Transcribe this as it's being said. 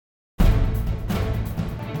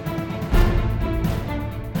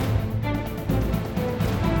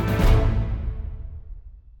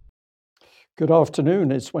Good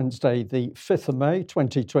afternoon. It's Wednesday, the 5th of May,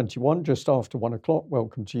 2021, just after 1 o'clock.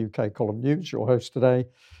 Welcome to UK Column News. Your host today,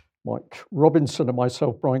 Mike Robinson, and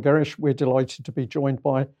myself, Brian Gerrish. We're delighted to be joined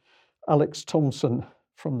by Alex Thompson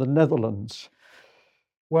from the Netherlands.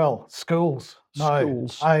 Well, schools.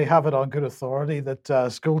 Schools. Now, I have it on good authority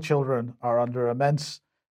that school children are under immense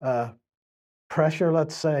pressure,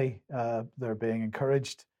 let's say. They're being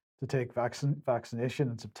encouraged to take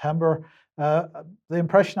vaccination in September. The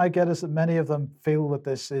impression I get is that many of them feel that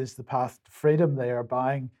this is the path to freedom. They are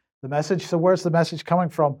buying the message. So where's the message coming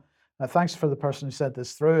from? Thanks for the person who sent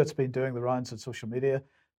this through. It's been doing the rounds on social media.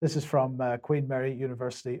 This is from Queen Mary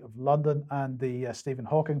University of London and the Stephen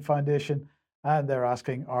Hawking Foundation. And they're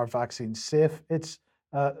asking, are vaccines safe? It's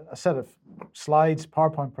a set of slides,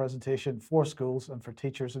 PowerPoint presentation for schools and for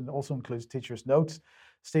teachers, and also includes teachers' notes.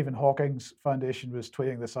 Stephen Hawking's foundation was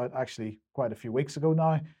tweeting this out actually quite a few weeks ago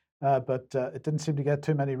now, but it didn't seem to get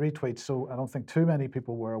too many retweets, so I don't think too many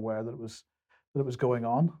people were aware that it was going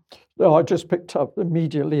on. No, I just picked up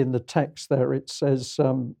immediately in the text there. It says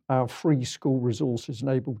our free school resources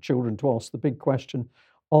enable children to ask the big question,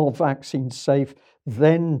 are vaccines safe?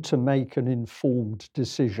 Then to make an informed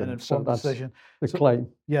decision. The claim.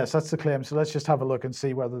 Yes, that's the claim. So let's just have a look and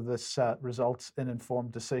see whether this results in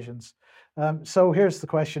informed decisions. So here's the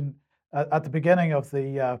question. At the beginning of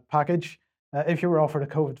the package, if you were offered a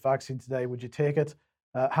COVID vaccine today, would you take it?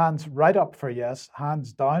 Hands right up for yes,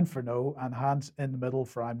 hands down for no, and hands in the middle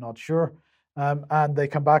for I'm not sure. And they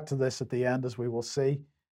come back to this at the end, as we will see.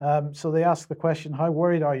 So they ask the question, how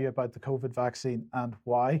worried are you about the COVID vaccine and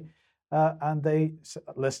why? And they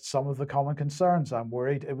list some of the common concerns. I'm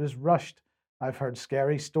worried it was rushed. I've heard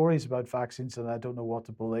scary stories about vaccines and I don't know what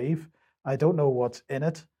to believe. I don't know what's in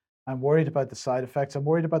it. I'm worried about the side effects. I'm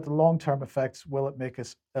worried about the long-term effects. Will it make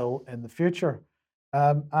us ill in the future?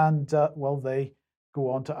 Well, they go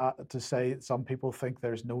on to say some people think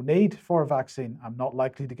there's no need for a vaccine. I'm not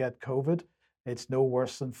likely to get COVID. It's no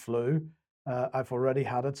worse than flu. I've already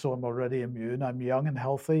had it, so I'm already immune. I'm young and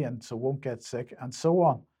healthy, and so won't get sick, and so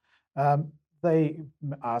on. They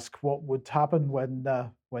ask what would happen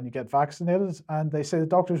when you get vaccinated, and they say the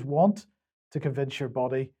doctors want to convince your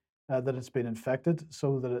body that it's been infected,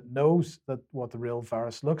 so that it knows what the real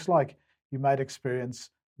virus looks like. You might experience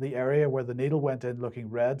the area where the needle went in looking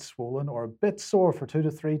red, swollen, or a bit sore for 2 to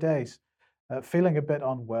 3 days, feeling a bit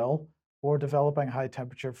unwell, or developing high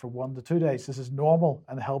temperature for 1 to 2 days. This is normal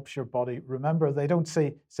and helps your body remember. They don't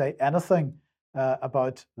say anything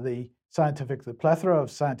about the plethora of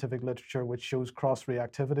scientific literature which shows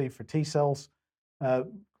cross-reactivity for T cells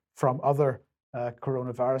from other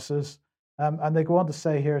coronaviruses. And they go on to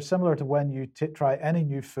say here, similar to when you try any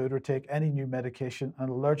new food or take any new medication, an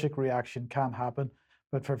allergic reaction can happen,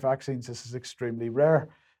 but for vaccines, this is extremely rare.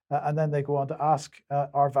 And then they go on to ask,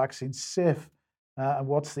 are vaccines safe? And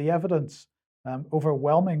what's the evidence?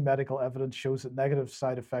 Overwhelming medical evidence shows that negative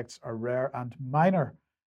side effects are rare and minor.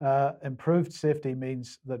 Improved safety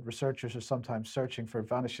means that researchers are sometimes searching for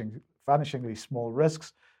vanishingly small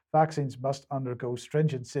risks. Vaccines must undergo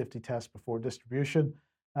stringent safety tests before distribution,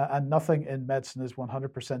 and nothing in medicine is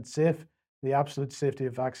 100% safe. The absolute safety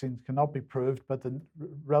of vaccines cannot be proved, but the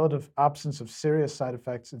relative absence of serious side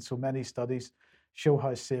effects in so many studies show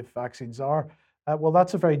how safe vaccines are. Well,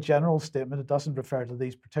 that's a very general statement. It doesn't refer to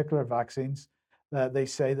these particular vaccines. They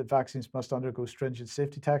say that vaccines must undergo stringent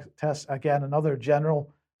safety tests. Again, another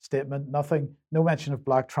general statement. No mention of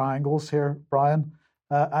black triangles here, Brian,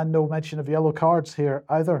 and no mention of yellow cards here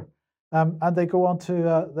either. And they go on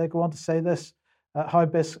to say this: how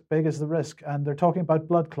big is the risk? And they're talking about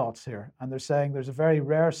blood clots here, and they're saying there's a very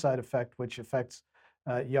rare side effect which affects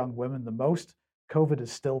young women the most. COVID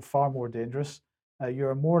is still far more dangerous.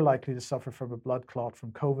 You're more likely to suffer from a blood clot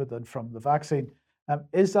from COVID than from the vaccine.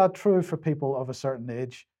 Is that true for people of a certain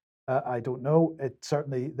age? I don't know.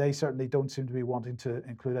 They certainly don't seem to be wanting to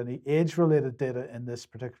include any age-related data in this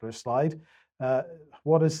particular slide.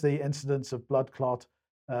 What is the incidence of blood clot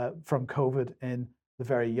from COVID in the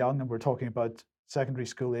very young? And we're talking about secondary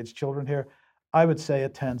school age children here. I would say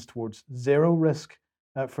it tends towards zero risk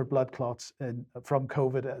for blood clots from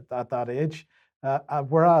COVID at that age.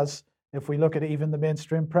 Whereas if we look at even the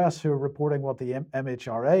mainstream press who are reporting what the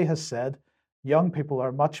MHRA has said, young people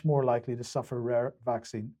are much more likely to suffer rare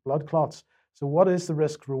vaccine blood clots. So what is the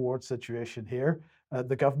risk-reward situation here?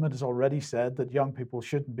 The government has already said that young people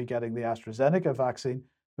shouldn't be getting the AstraZeneca vaccine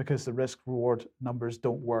because the risk-reward numbers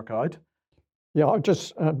don't work out. Yeah, I'm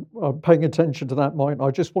just paying attention to that, Mike. I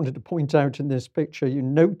just wanted to point out in this picture, you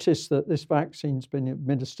notice that this vaccine's been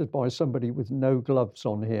administered by somebody with no gloves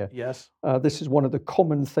on here. Yes. This is one of the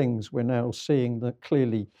common things we're now seeing, that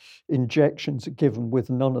clearly injections are given with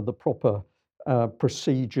none of the proper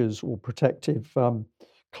procedures or protective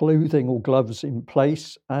clothing or gloves in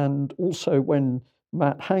place. And also when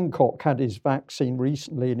Matt Hancock had his vaccine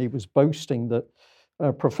recently and he was boasting that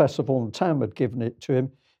Professor Von Tam had given it to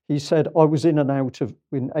him, he said, I was in and out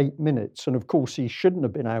in 8 minutes. And of course, he shouldn't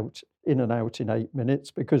have been in and out in 8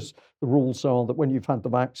 minutes, because the rules are that when you've had the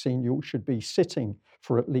vaccine, you should be sitting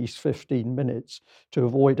for at least 15 minutes to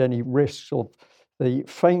avoid any risks of the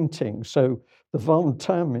fainting. So the Von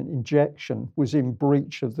Tam injection was in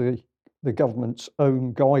breach of the government's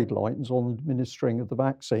own guidelines on administering of the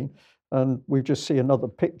vaccine. And we just see another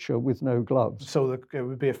picture with no gloves. So it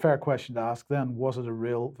would be a fair question to ask then, was it a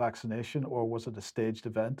real vaccination or was it a staged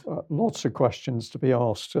event? Lots of questions to be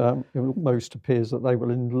asked. It almost appears that they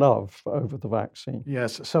were in love over the vaccine.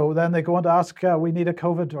 Yes. So then they go on to ask, we need a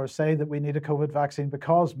COVID, or say that we need a COVID vaccine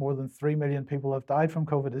because more than 3 million people have died from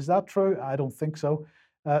COVID. Is that true? I don't think so.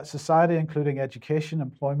 Society, including education,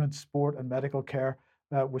 employment, sport, and medical care,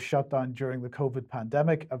 was shut down during the COVID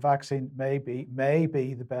pandemic. A vaccine may be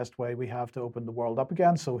the best way we have to open the world up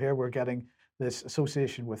again. So here we're getting this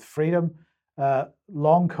association with freedom.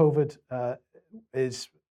 Long COVID is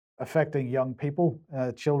affecting young people,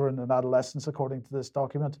 children and adolescents, according to this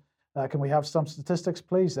document. Can we have some statistics,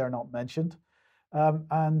 please? They're not mentioned.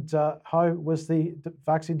 How was the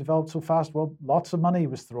vaccine developed so fast? Well, lots of money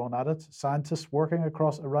was thrown at it. Scientists working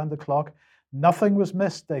around the clock. Nothing was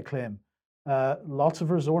missed, they claim. Lots of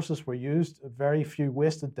resources were used, very few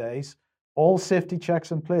wasted days, all safety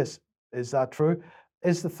checks in place. Is that true?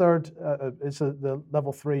 Is the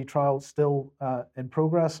level 3 trial still in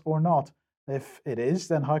progress or not? If it is,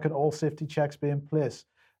 then how could all safety checks be in place?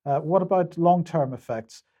 What about long-term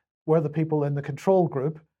effects? Were the people in the control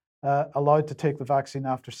group allowed to take the vaccine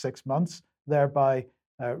after 6 months, thereby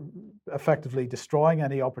effectively destroying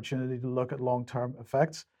any opportunity to look at long-term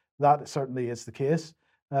effects? That certainly is the case.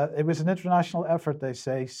 It was an international effort, they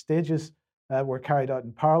say. Stages were carried out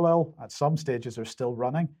in parallel. At some stages are still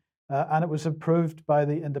running. And it was approved by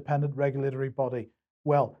the independent regulatory body.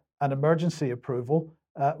 Well, an emergency approval,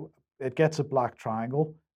 it gets a black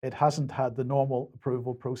triangle. It hasn't had the normal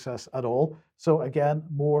approval process at all. So again,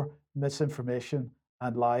 more misinformation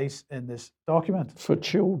and lies in this document. For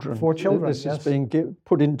children. For children, This yes. is being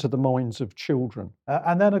put into the minds of children.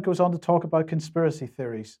 And then it goes on to talk about conspiracy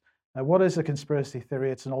theories. What is a conspiracy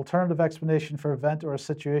theory? It's an alternative explanation for an event or a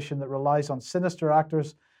situation that relies on sinister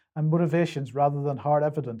actors and motivations rather than hard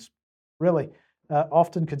evidence. Really,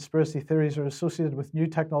 often conspiracy theories are associated with new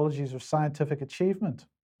technologies or scientific achievement.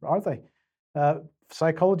 Are they?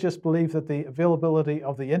 Psychologists believe that the availability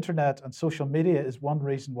of the internet and social media is one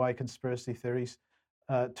reason why conspiracy theories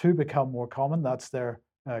to become more common. That's their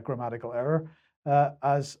grammatical error.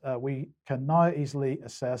 As we can now easily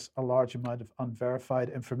assess a large amount of unverified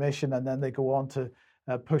information. And then they go on to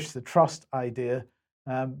push the trust idea.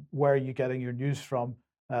 Where are you getting your news from?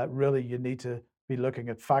 Really, you need to be looking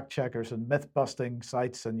at fact checkers and myth-busting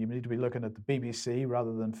sites, and you need to be looking at the BBC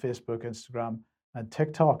rather than Facebook, Instagram, and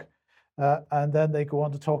TikTok. And then they go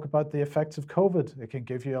on to talk about the effects of COVID. It can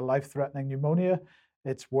give you a life-threatening pneumonia.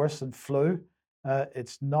 It's worse than flu.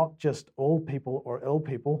 It's not just old people or ill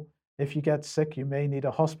people. If you get sick, you may need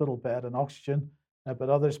a hospital bed and oxygen, but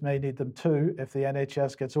others may need them too. If the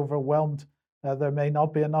NHS gets overwhelmed, there may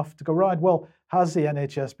not be enough to go around. Well, has the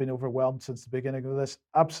NHS been overwhelmed since the beginning of this?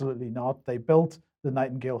 Absolutely not. They built the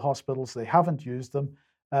Nightingale hospitals. They haven't used them.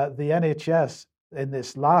 The NHS in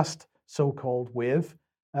this last so-called wave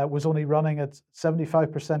was only running at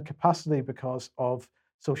 75% capacity because of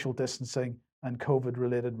social distancing and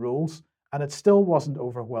COVID-related rules, and it still wasn't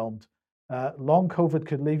overwhelmed. Long COVID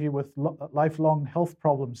could leave you with lifelong health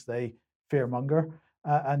problems, they fearmonger.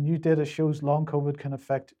 And new data shows long COVID can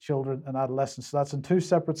affect children and adolescents. So that's in 2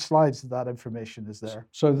 separate slides that information is there.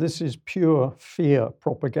 So this is pure fear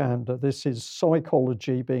propaganda. This is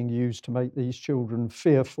psychology being used to make these children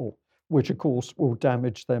fearful, which of course will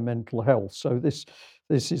damage their mental health. So this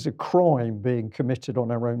is a crime being committed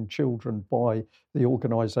on our own children by the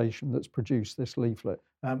organisation that's produced this leaflet.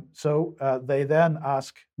 So they then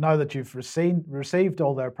ask, now that you've received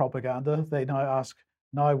all their propaganda, they now ask,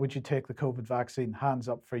 now would you take the COVID vaccine? Hands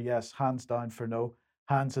up for yes, hands down for no,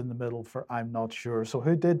 hands in the middle for I'm not sure. So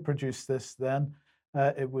who did produce this then?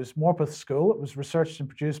 It was Morpeth School. It was researched and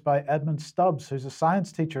produced by Edmund Stubbs, who's a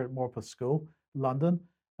science teacher at Morpeth School, London.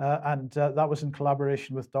 And that was in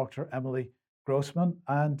collaboration with Dr. Emily Grossman.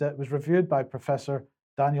 And it was reviewed by Professor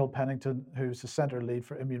Daniel Pennington, who's the Centre Lead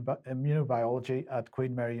for Immunobiology at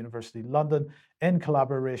Queen Mary University, London, in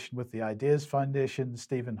collaboration with the Ideas Foundation, the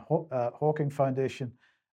Stephen Hawking Foundation,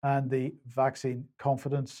 and the Vaccine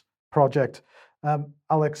Confidence project.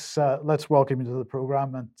 Alex, let's welcome you to the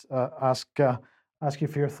program and ask you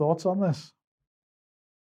for your thoughts on this.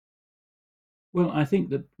 Well, I think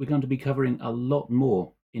that we're going to be covering a lot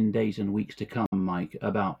more in days and weeks to come, Mike,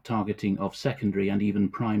 about targeting of secondary and even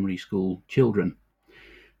primary school children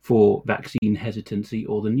for vaccine hesitancy,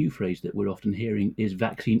 or the new phrase that we're often hearing is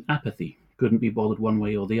vaccine apathy. Couldn't be bothered one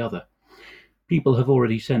way or the other. People have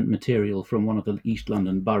already sent material from one of the East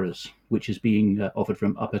London boroughs, which is being offered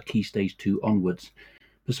from upper key stage 2 onwards,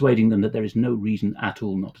 persuading them that there is no reason at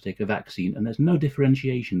all not to take a vaccine, and there's no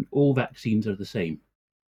differentiation. All vaccines are the same.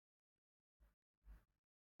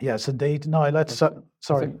 Yes, indeed. Now let's.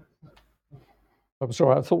 Sorry. I'm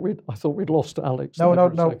sorry. I thought we'd lost Alex. No,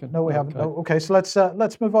 we haven't. No. Okay, so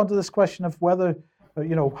let's move on to this question of whether,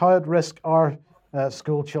 how at risk are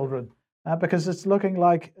school children, because it's looking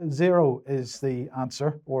like 0 is the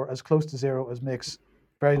answer, or as close to 0 as makes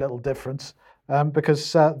very little difference,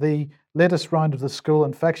 because the latest round of the school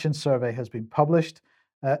infection survey has been published.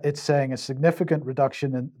 It's saying there's a significant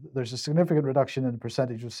reduction in the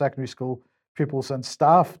percentage of secondary school pupils and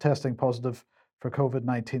staff testing positive for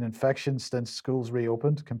COVID-19 infections since schools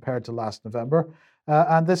reopened compared to last November.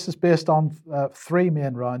 And this is based on 3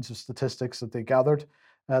 main rounds of statistics that they gathered.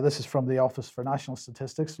 This is from the Office for National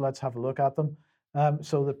Statistics. So let's have a look at them.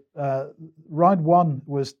 So the round 1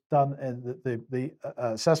 was done, the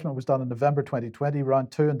assessment was done in November 2020,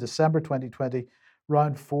 round 2 in December 2020,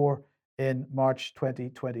 round 4 in March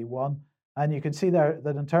 2021. And you can see there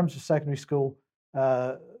that in terms of secondary school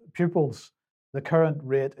pupils, the current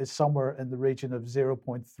rate is somewhere in the region of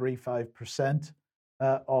 0.35%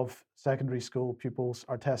 of secondary school pupils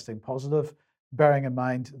are testing positive, bearing in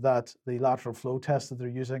mind that the lateral flow tests that they're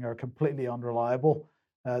using are completely unreliable.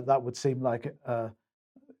 That would seem like,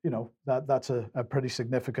 that's a pretty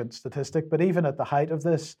significant statistic. But even at the height of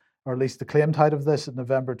this, or at least the claimed height of this in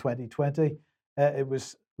November 2020, it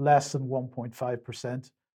was less than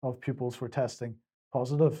 1.5% of pupils were testing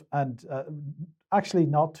positive, and actually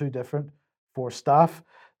not too different for staff.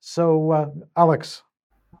 So, Alex.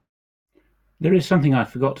 There is something I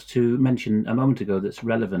forgot to mention a moment ago that's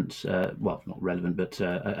relevant, well, not relevant, but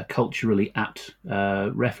a culturally apt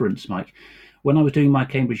reference, Mike. When I was doing my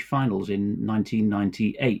Cambridge finals in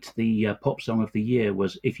 1998, the pop song of the year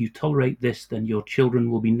was "If You Tolerate This, Then Your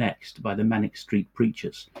Children Will Be Next" by the Manic Street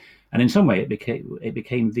Preachers. And in some way, it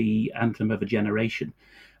became the anthem of a generation.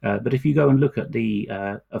 But if you go and look at the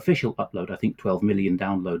official upload, I think 12 million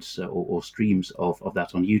downloads or streams of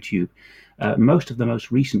that on YouTube, most of the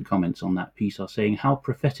most recent comments on that piece are saying how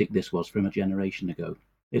prophetic this was from a generation ago.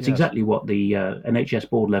 It's exactly what the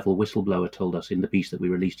NHS board level whistleblower told us in the piece that we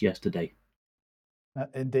released yesterday.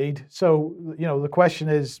 Indeed. So, the question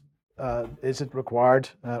is it required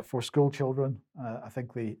for school children? I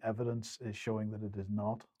think the evidence is showing that it is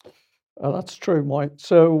not. That's true, Mike.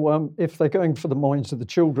 So if they're going for the minds of the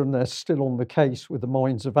children, they're still on the case with the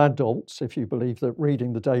minds of adults, if you believe that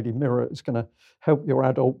reading the Daily Mirror is going to help your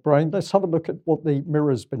adult brain. Let's have a look at what the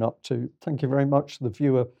Mirror's been up to. Thank you very much to the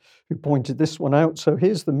viewer who pointed this one out. So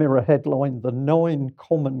here's the Mirror headline: "The 9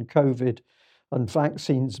 common COVID and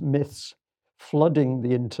vaccines myths flooding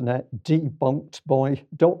the internet debunked by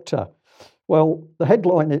doctor." Well, the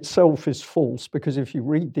headline itself is false, because if you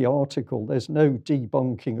read the article, there's no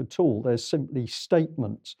debunking at all. There's simply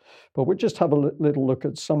statements. But we'll just have a little look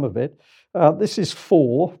at some of it. This is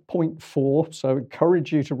 4.4, so I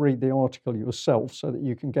encourage you to read the article yourself so that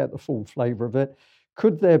you can get the full flavour of it.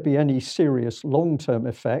 Could there be any serious long-term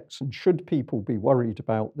effects, and should people be worried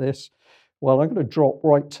about this? Well, I'm going to drop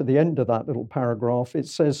right to the end of that little paragraph. It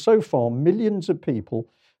says, so far, millions of people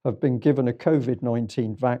have been given a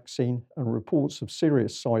COVID-19 vaccine, and reports of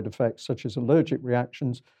serious side effects such as allergic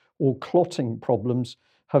reactions or clotting problems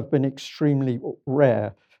have been extremely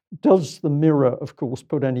rare. Does the Mirror, of course,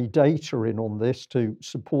 put any data in on this to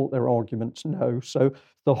support their arguments? No. So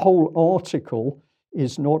the whole article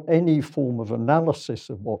is not any form of analysis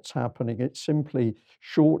of what's happening. It's simply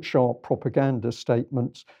short, sharp propaganda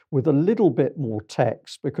statements with a little bit more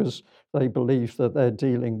text, because they believe that they're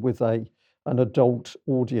dealing with an adult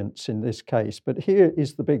audience in this case. But here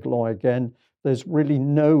is the big lie again. There's really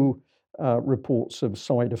no reports of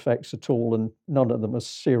side effects at all, and none of them are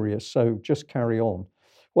serious. So just carry on.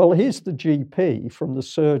 Well, here's the GP from the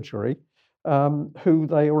surgery who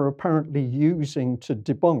they are apparently using to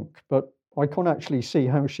debunk. But I can't actually see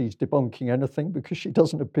how she's debunking anything, because she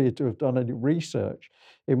doesn't appear to have done any research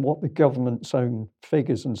in what the government's own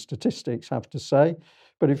figures and statistics have to say.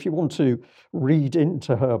 But if you want to read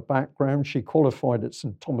into her background, she qualified at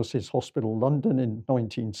St Thomas's Hospital, London in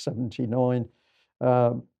 1979.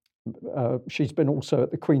 She's been also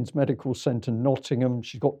at the Queen's Medical Centre, Nottingham.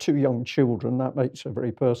 She's got 2 young children. That makes her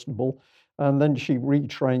very personable. And then she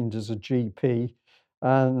retrained as a GP,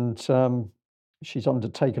 and she's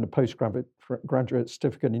undertaken a graduate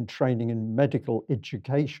certificate in training in medical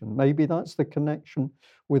education. Maybe that's the connection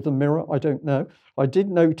with the Mirror. I don't know. I did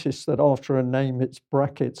notice that after her name, it's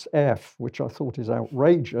brackets F, which I thought is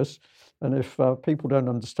outrageous. And if people don't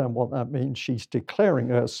understand what that means, she's declaring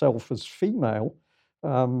herself as female.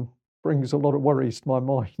 Brings a lot of worries to my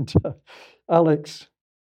mind. Alex?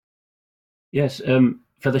 Yes,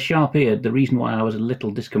 for the sharp ear, the reason why I was a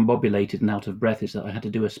little discombobulated and out of breath is that I had to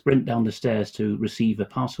do a sprint down the stairs to receive a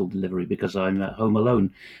parcel delivery because I'm at home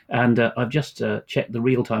alone. And I've just checked the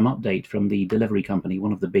real-time update from the delivery company,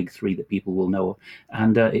 one of the big 3 that people will know.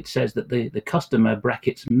 And it says that the customer,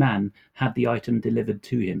 brackets man, had the item delivered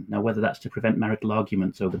to him. Now, whether that's to prevent marital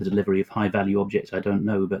arguments over the delivery of high-value objects, I don't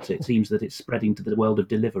know, but it seems that it's spreading to the world of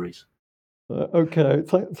deliveries. Okay,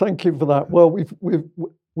 thank you for that. Well,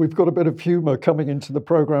 we've got a bit of humour coming into the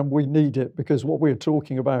programme. We need it because what we're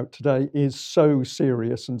talking about today is so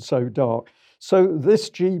serious and so dark. So this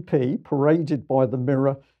GP, paraded by the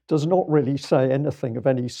Mirror, does not really say anything of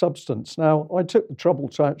any substance. Now, I took the trouble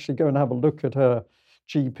to actually go and have a look at her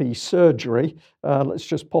GP surgery. Let's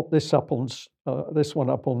just pop this one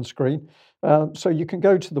up on screen. So you can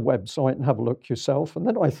go to the website and have a look yourself. And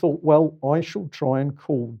then I thought, well, I shall try and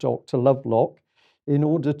call Dr. Lovelock in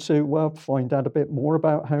order to find out a bit more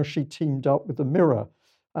about how she teamed up with the Mirror.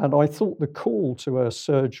 And I thought the call to her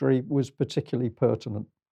surgery was particularly pertinent.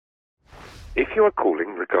 If you are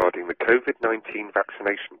calling regarding the COVID-19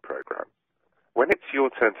 vaccination programme, when it's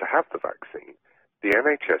your turn to have the vaccine, the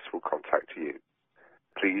NHS will contact you.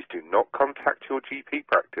 Please do not contact your GP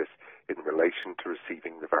practice in relation to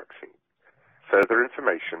receiving the vaccine. Further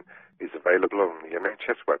information is available on the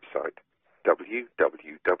NHS website,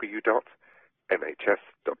 www.nhs.uk.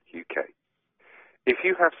 If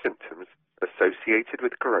you have symptoms associated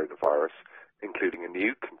with coronavirus, including a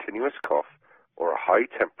new continuous cough or a high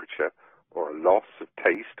temperature or a loss of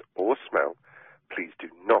taste or smell, please do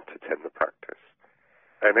not attend the practice.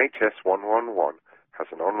 NHS 111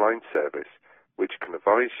 has an online service which can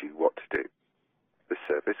advise you what to do. The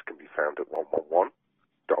service can be found at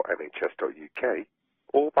 111.nhs.uk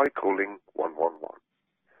or by calling 111.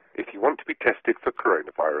 If you want to be tested for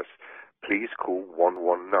coronavirus, please call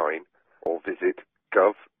 119 or visit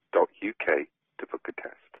gov.uk to book a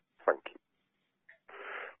test. Thank you.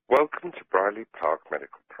 Welcome to Brierley Park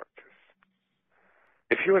Medical Practice.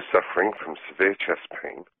 If you are suffering from severe chest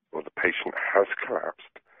pain or the patient has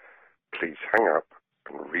collapsed, please hang up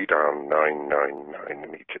and redial 999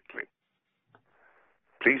 immediately.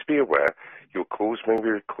 Please be aware your calls may be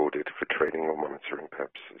recorded for training or monitoring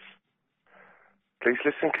purposes. Please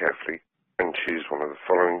listen carefully and choose one of the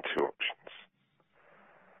following 2 options.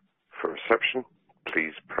 For reception,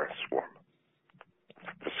 please press 1.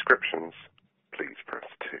 For prescriptions, please press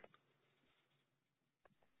 2.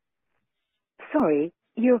 Sorry,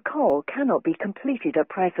 your call cannot be completed at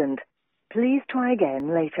present. Please try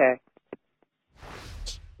again later.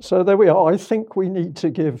 So there we are. I think we need to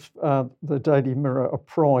give the Daily Mirror a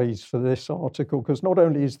prize for this article, because not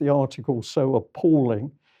only is the article so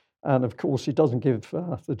appalling, and of course it doesn't give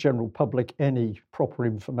the general public any proper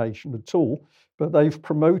information at all, but they've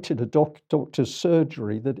promoted a doctor's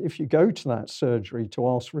surgery that if you go to that surgery to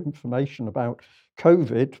ask for information about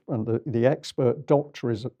COVID, and the expert doctor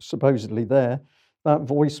is supposedly there, that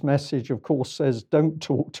voice message, of course, says, don't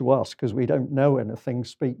talk to us because we don't know anything,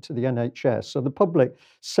 speak to the NHS. So the public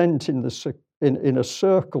sent in a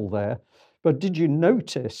circle there. But did you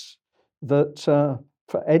notice that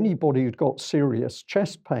for anybody who'd got serious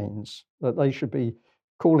chest pains, that they should be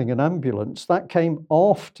calling an ambulance? That came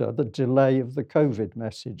after the delay of the COVID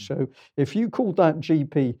message. So if you called that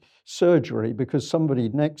GP surgery because somebody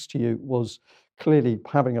next to you was clearly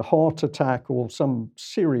having a heart attack or some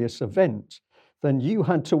serious event, then you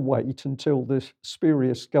had to wait until this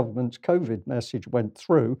spurious government's COVID message went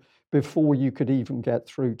through before you could even get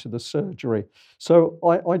through to the surgery. So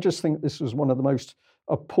I just think this was one of the most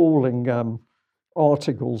appalling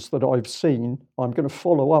articles that I've seen. I'm going to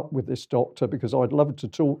follow up with this doctor because I'd love to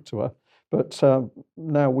talk to her. But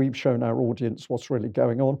now we've shown our audience what's really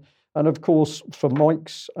going on. And of course, for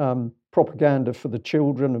Mike's propaganda for the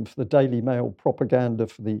children and for the Daily Mail propaganda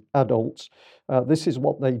for the adults, this is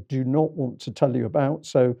what they do not want to tell you about.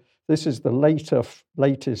 So this is the latest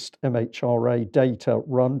MHRA data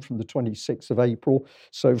run from the 26th of April.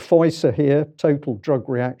 So Pfizer here, total drug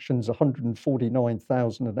reactions,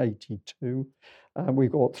 149,082. And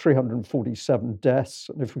we've got 347 deaths.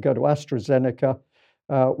 And if we go to AstraZeneca,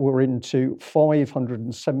 were into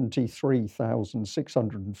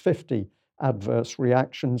 573,650 adverse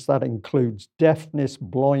reactions. That includes deafness,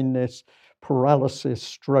 blindness, paralysis,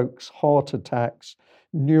 strokes, heart attacks,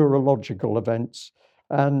 neurological events,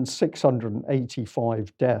 and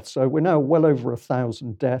 685 deaths. So we're now well over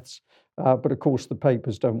 1,000 deaths, but of course the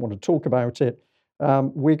papers don't want to talk about it.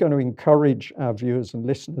 We're going to encourage our viewers and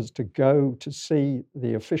listeners to go to see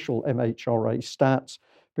the official MHRA stats,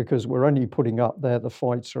 because we're only putting up there the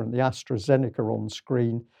Pfizer and the AstraZeneca on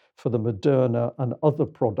screen. For the Moderna and other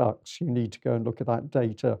products, you need to go and look at that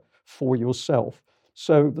data for yourself.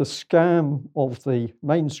 So the scam of the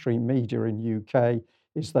mainstream media in UK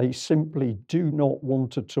is they simply do not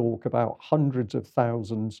want to talk about hundreds of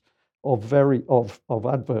thousands of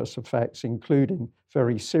adverse effects, including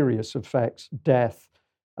very serious effects, death,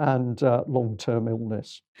 and long-term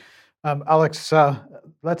illness. Alex,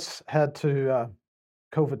 let's head to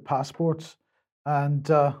COVID passports,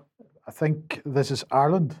 and I think this is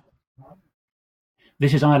Ireland.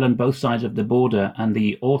 This is Ireland, both sides of the border, and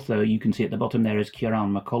the author you can see at the bottom there is Ciarán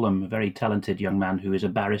Mac Callum, a very talented young man who is a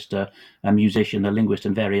barrister, a musician, a linguist,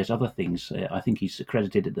 and various other things. I think he's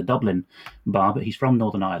accredited at the Dublin Bar, but he's from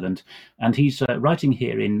Northern Ireland, and he's writing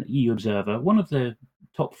here in EU Observer, one of the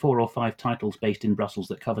top 4 or 5 titles based in Brussels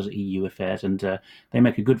that covers EU affairs, and they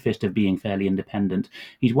make a good fist of being fairly independent.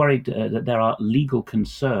 He's worried that there are legal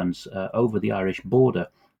concerns over the Irish border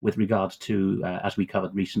with regards to, as we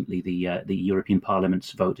covered recently, the European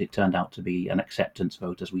Parliament's vote. It turned out to be an acceptance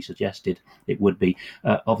vote, as we suggested it would be,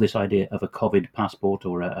 of this idea of a COVID passport,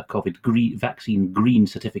 or a COVID vaccine green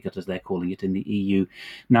certificate, as they're calling it in the EU.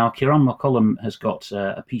 Now, Ciarán Mac Callum has got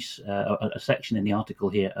a section in the article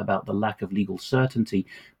here about the lack of legal certainty,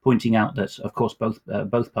 pointing out that, of course,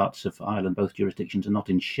 both parts of Ireland, both jurisdictions are not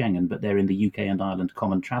in Schengen, but they're in the UK and Ireland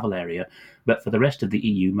common travel area. But for the rest of the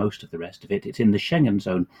EU, most of the rest of it, it's in the Schengen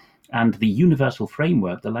zone. And the universal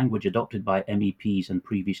framework, the language adopted by MEPs and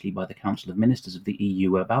previously by the Council of Ministers of the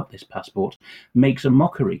EU about this passport, makes a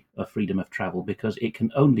mockery of freedom of travel, because it can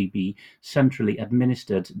only be centrally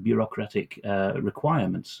administered bureaucratic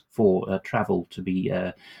requirements for travel to be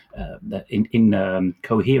in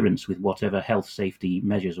coherence with whatever health safety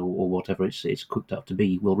measures or whatever it's cooked up to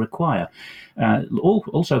be will require.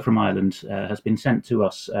 Also from Ireland has been sent to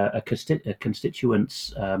us a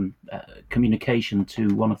constituents communication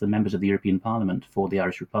to one of the members of the European Parliament for the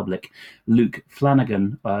Irish Republic, Luke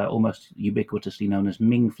Flanagan, almost ubiquitously known as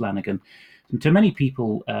Ming Flanagan. And to many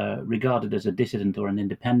people regarded as a dissident or an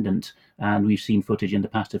independent, and we've seen footage in the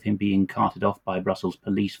past of him being carted off by Brussels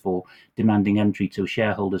police for demanding entry to a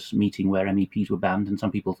shareholders meeting where MEPs were banned, and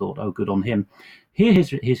some people thought, oh, good on him. Here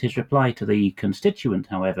is his reply to the constituent,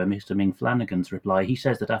 however, Mr. Ming Flanagan's reply. He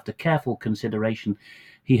says that after careful consideration,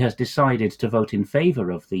 he has decided to vote in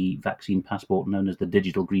favour of the vaccine passport known as the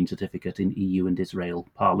Digital Green Certificate in EU and Israel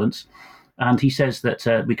parlance. And he says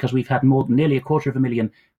that because we've had nearly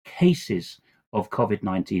 250,000 cases of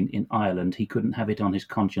COVID-19 in Ireland, he couldn't have it on his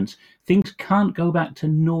conscience. Things can't go back to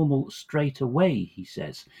normal straight away, he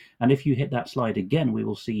says. And if you hit that slide again, we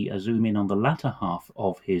will see a zoom in on the latter half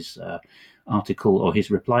of his article, or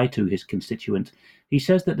his reply to his constituent. He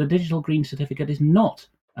says that the Digital Green Certificate is not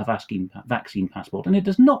a vaccine passport, and it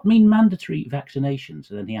does not mean mandatory vaccinations.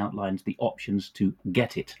 And then he outlines the options to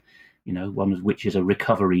get it, one of which is a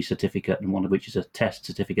recovery certificate and one of which is a test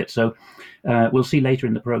certificate. So we'll see later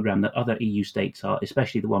in the programme that other EU states are,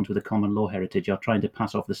 especially the ones with a common law heritage, are trying to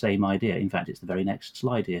pass off the same idea. In fact, it's the very next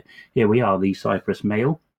slide here. Here we are. The Cyprus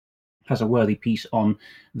Mail has a worthy piece on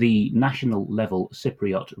the national level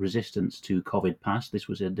Cypriot resistance to COVID pass. This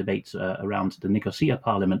was a debate around the Nicosia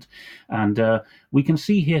Parliament, and we can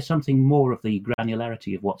see here something more of the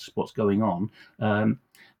granularity of what's going on.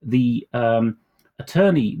 The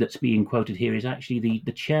attorney that's being quoted here is actually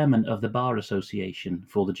the chairman of the Bar Association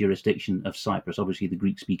for the jurisdiction of Cyprus, obviously the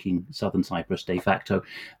Greek-speaking southern Cyprus de facto,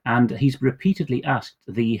 and he's repeatedly asked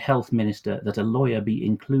the health minister that a lawyer be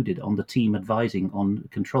included on the team advising on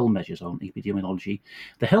control measures on epidemiology.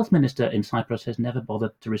 The health minister in Cyprus has never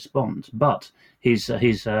bothered to respond, but his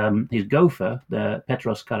gopher, the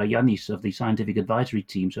Petros Karagiannis of the scientific advisory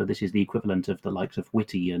team, so this is the equivalent of the likes of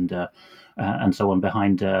Whitty and so on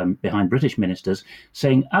behind British ministers,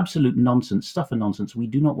 saying absolute nonsense, stuff and nonsense. We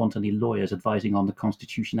do not want any lawyers advising on the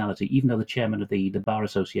constitutionality, even though the chairman of the Bar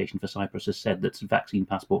Association for Cyprus has said that vaccine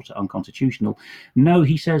passports are unconstitutional. No,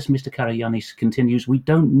 he says, Mr. Karagiannis continues, we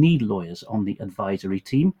don't need lawyers on the advisory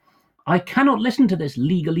team. I cannot listen to this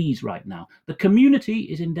legalese right now. The community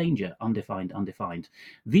is in danger, undefined.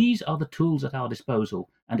 These are the tools at our disposal,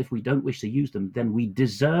 and if we don't wish to use them, then we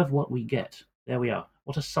deserve what we get. There we are.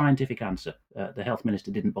 What a scientific answer. The health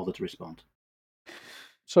minister didn't bother to respond.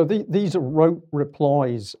 So these are rote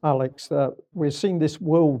replies, Alex, that we're seeing this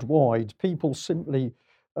worldwide, people simply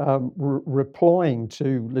replying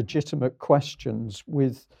to legitimate questions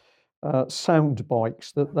with sound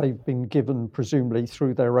bites that they've been given, presumably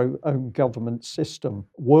through their own government system.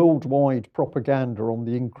 Worldwide propaganda on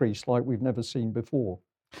the increase like we've never seen before.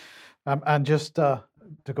 And just to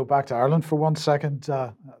go back to Ireland for 1 second,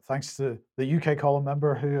 thanks to the UK column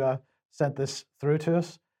member who sent this through to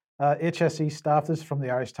us. HSE staff, this is from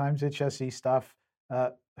the Irish Times, HSE staff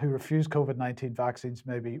who refuse COVID-19 vaccines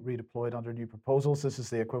may be redeployed under new proposals. This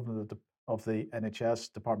is the equivalent of the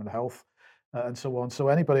NHS, Department of Health, and so on. So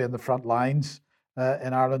anybody in the front lines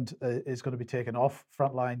in Ireland is going to be taken off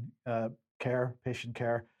frontline care, patient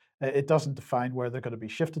care. It doesn't define where they're going to be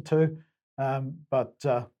shifted to, but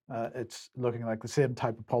it's looking like the same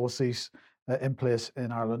type of policies in place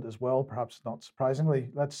in Ireland as well, perhaps not surprisingly.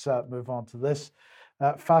 Let's move on to this.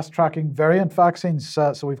 Fast-tracking variant vaccines.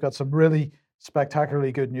 So we've got some really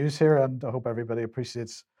spectacularly good news here, and I hope everybody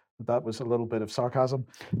appreciates that was a little bit of sarcasm.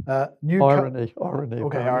 Irony.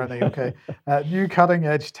 Okay, irony. Okay. New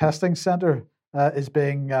cutting-edge testing centre is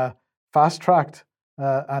being fast-tracked,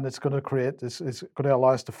 and it's going to allow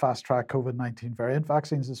us to fast-track COVID-19 variant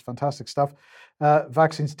vaccines. It's fantastic stuff.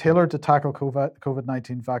 Vaccines tailored to tackle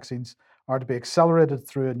COVID-19 vaccines are to be accelerated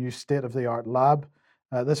through a new state-of-the-art lab.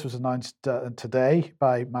 This was announced today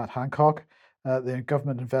by Matt Hancock. The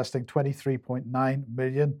government investing 23.9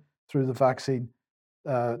 million through the vaccine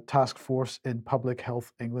task force in Public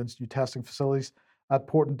Health England's new testing facilities at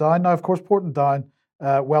Portadown. Now, of course, Portadown,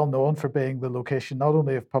 well known for being the location not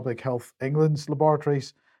only of Public Health England's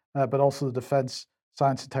laboratories, but also the Defence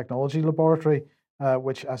Science and Technology Laboratory,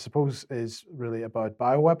 which I suppose is really about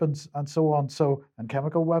bioweapons and so on, and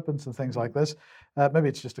chemical weapons and things like this. Maybe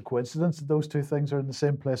it's just a coincidence that those two things are in the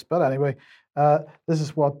same place. But anyway, this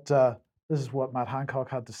is what Matt Hancock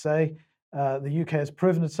had to say. The UK has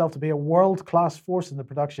proven itself to be a world-class force in the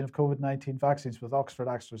production of COVID-19 vaccines, with Oxford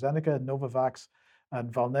AstraZeneca, Novavax,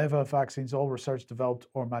 and Valneva vaccines all research developed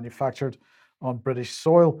or manufactured on British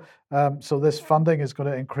soil. So this funding is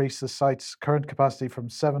going to increase the site's current capacity from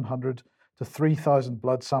 700 to 3,000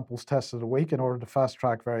 blood samples tested a week in order to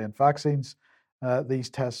fast-track variant vaccines. These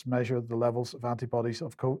tests measure the levels of antibodies to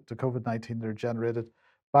COVID-19 that are generated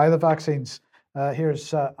by the vaccines.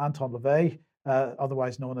 Here's Anton LaVey,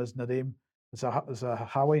 otherwise known as Nadhim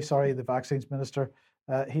Zahawi, the vaccines minister.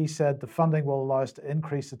 He said the funding will allow us to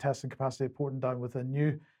increase the testing capacity at Portadown with a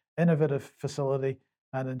new innovative facility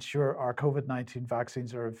and ensure our COVID-19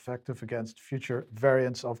 vaccines are effective against future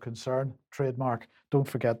variants of concern. Trademark. Don't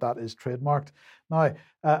forget that is trademarked. Now,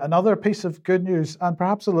 another piece of good news, and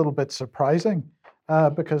perhaps a little bit surprising,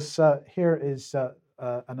 because here is an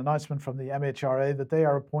announcement from the MHRA that they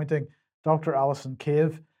are appointing Dr. Alison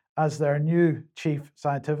Cave as their new chief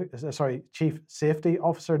safety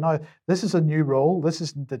officer. Now, this is a new role. This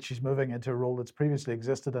isn't that she's moving into a role that's previously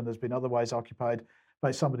existed and has been otherwise occupied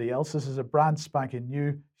by somebody else. This is a brand spanking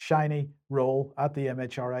new, shiny role at the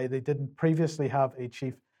MHRA. They didn't previously have a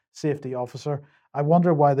chief safety officer. I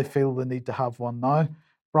wonder why they feel the need to have one now,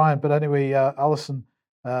 Brian. But anyway, Alison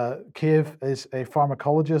Cave is a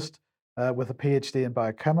pharmacologist with a PhD in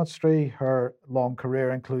biochemistry. Her long career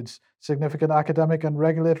includes significant academic and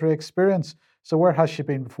regulatory experience. So where has she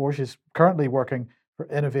been before? She's currently working for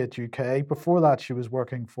Innovate UK. Before that, she was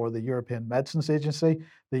working for the European Medicines Agency,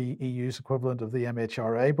 the EU's equivalent of the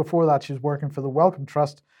MHRA. Before that, she was working for the Wellcome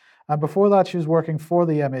Trust. And before that, she was working for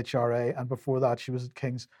the MHRA. And before that, she was at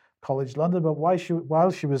King's College London. But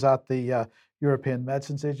while she was at the European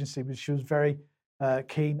Medicines Agency, she was very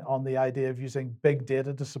keen on the idea of using big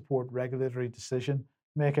data to support regulatory decision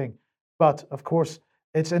making. But of course,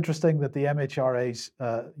 it's interesting that the MHRA's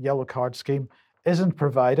yellow card scheme isn't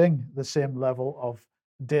providing the same level of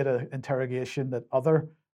data interrogation that other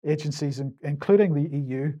agencies, including the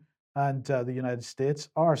EU and the United States,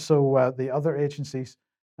 are. So the other agencies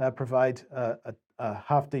provide a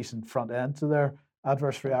half-decent front end to their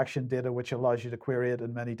adverse reaction data, which allows you to query it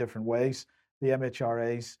in many different ways. The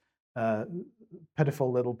MHRA's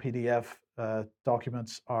pitiful little PDF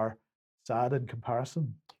documents are sad in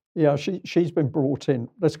comparison. Yeah, she's been brought in.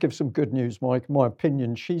 Let's give some good news, Mike. In my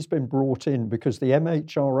opinion, she's been brought in because the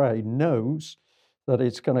MHRA knows that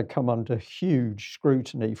it's going to come under huge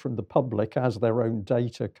scrutiny from the public as their own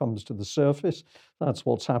data comes to the surface. That's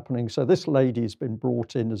what's happening. So this lady has been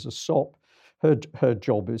brought in as a SOP. Her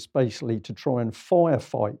job is basically to try and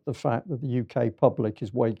firefight the fact that the UK public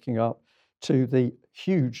is waking up to the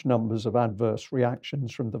huge numbers of adverse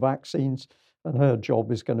reactions from the vaccines. And her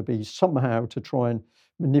job is going to be somehow to try and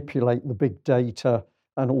manipulate the big data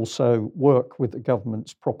and also work with the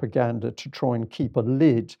government's propaganda to try and keep a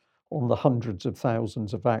lid on the hundreds of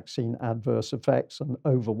thousands of vaccine adverse effects and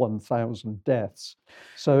over 1,000 deaths.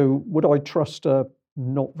 So would I trust her?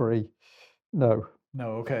 Not very, no.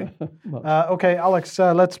 No, okay. Okay, Alex,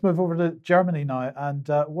 let's move over to Germany now. And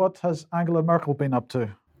what has Angela Merkel been up to?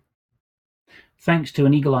 Thanks to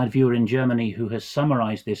an eagle-eyed viewer in Germany who has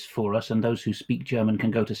summarized this for us, and those who speak German can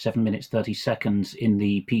go to 7 minutes 30 seconds in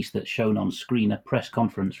the piece that's shown on screen, a press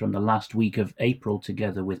conference from the last week of April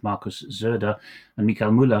together with Markus Söder and Michael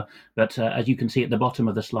Müller. But as you can see at the bottom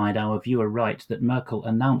of the slide, our viewer writes that Merkel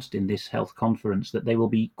announced in this health conference that they will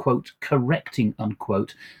be, quote, correcting,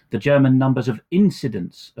 unquote, the German numbers of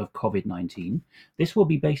incidents of COVID-19. This will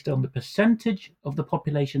be based on the percentage of the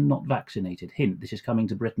population not vaccinated. Hint, this is coming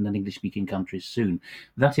to Britain and English-speaking countries soon.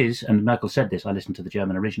 That is, and Merkel said this, I listened to the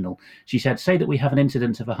German original, she said, say that we have an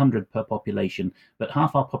incidence of 100 per population, but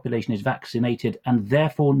half our population is vaccinated and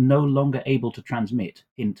therefore no longer able to transmit.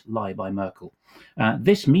 Hint, lie by Merkel.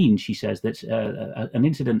 This means, she says, that an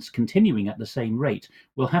incidence continuing at the same rate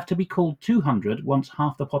will have to be called 200 once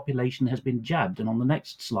half the population has been jabbed. And on the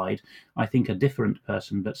next slide, I think a different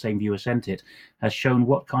person, but same viewer sent it, has shown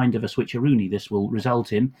what kind of a switcheroony this will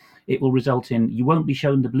result in. It will result in, you won't be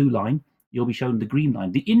shown the blue line, you'll be shown the green line.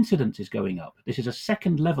 The incidence is going up. This is a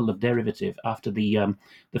second level of derivative after the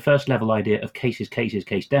first level idea of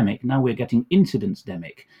case-demic. Now we're getting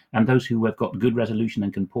incidence-demic. And those who have got good resolution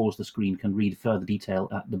and can pause the screen can read further detail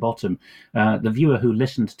at the bottom. The viewer who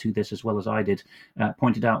listened to this as well as I did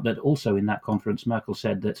pointed out that also in that conference, Merkel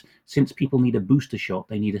said that since people need a booster shot,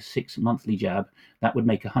 they need a 6-monthly jab. That would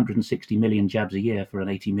make 160 million jabs a year for an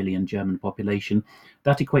 80 million German population.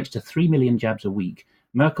 That equates to 3 million jabs a week.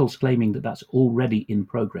 Merkel's claiming that that's already in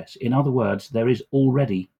progress. In other words, there is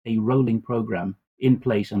already a rolling program in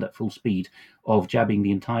place and at full speed of jabbing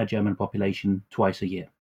the entire German population twice a year.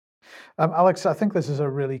 Alex, I think this is a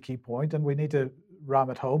really key point, and we need to ram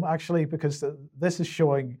it home, actually, because this is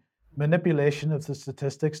showing manipulation of the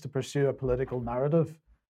statistics to pursue a political narrative.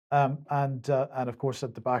 And of course,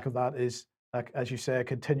 at the back of that is, as you say, a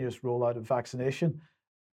continuous rollout of vaccination.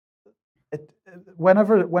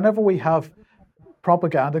 Whenever we have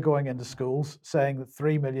propaganda going into schools saying that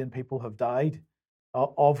 3 million people have died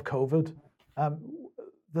of COVID,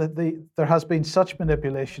 there has been such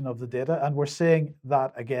manipulation of the data, and we're seeing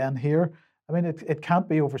that again here. I mean, it can't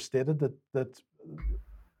be overstated that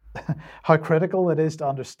how critical it is to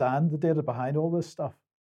understand the data behind all this stuff.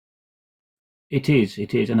 It is.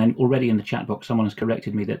 And then already in the chat box, someone has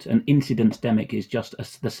corrected me that an incidence-demic is just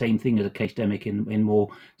the same thing as a case-demic in more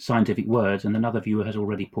scientific words. And another viewer has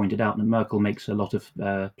already pointed out that Merkel makes a lot of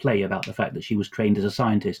play about the fact that she was trained as a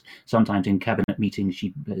scientist. Sometimes in cabinet meetings,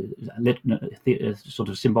 she sort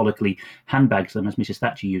of symbolically handbags them, as Mrs.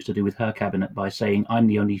 Thatcher used to do with her cabinet, by saying, I'm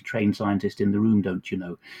the only trained scientist in the room, don't you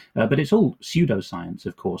know? But it's all pseudoscience,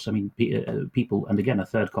 of course. I mean, people, and again, a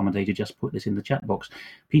third commentator just put this in the chat box,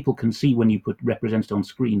 people can see when you put represented on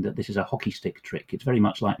screen that this is a hockey stick trick. It's very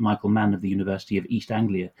much like Michael Mann of the University of East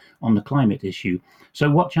Anglia on the climate issue.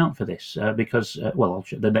 So watch out for this because,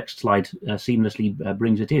 the next slide seamlessly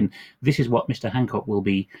brings it in. This is what Mr. Hancock will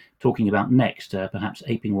be talking about next, perhaps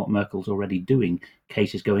aping what Merkel's already doing.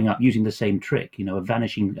 Cases going up using the same trick, a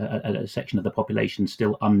vanishing a section of the population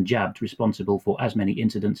still unjabbed, responsible for as many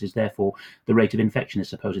incidences, therefore the rate of infection is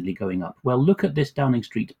supposedly going up. Well, look at this Downing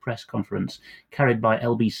Street press conference carried by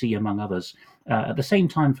LBC among others at the same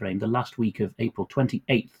time frame, the last week of April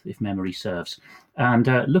 28th, if memory serves. And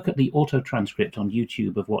look at the auto transcript on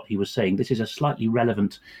YouTube of what he was saying. This is a slightly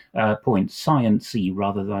relevant point, science-y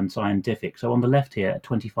rather than scientific. So on the left here at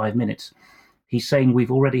 25 minutes, he's saying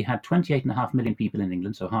we've already had 28.5 million people in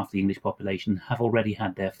England, so half the English population, have already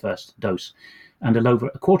had their first dose. And over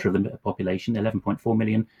a quarter of the population, 11.4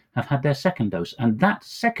 million, have had their second dose. And that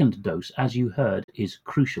second dose, as you heard, is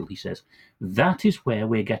crucial, he says. That is where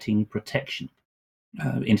we're getting protection.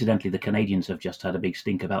 Incidentally, the Canadians have just had a big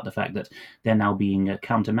stink about the fact that they're now being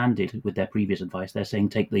countermanded with their previous advice. They're saying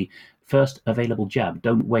take the first available jab.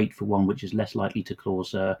 Don't wait for one which is less likely to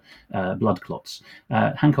cause blood clots.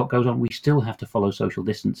 Hancock goes on, we still have to follow social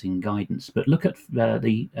distancing guidance. But look at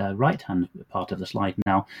the right-hand part of the slide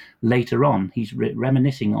now. Later on, he's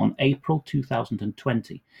reminiscing on April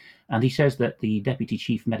 2020. And he says that the Deputy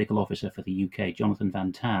Chief Medical Officer for the UK, Jonathan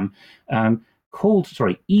Van Tam,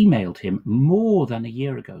 emailed him more than a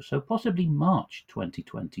year ago, so possibly March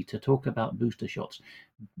 2020, to talk about booster shots.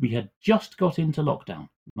 We had just got into lockdown,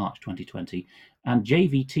 March 2020, and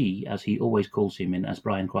JVT, as he always calls him, and as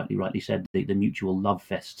Brian quite rightly said, the mutual love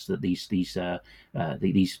fests that these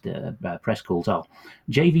press calls are.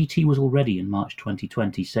 JVT was already in March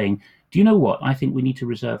 2020 saying, "Do you know what? I think we need to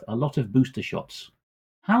reserve a lot of booster shots."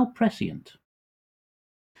 How prescient?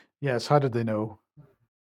 Yes. How did they know?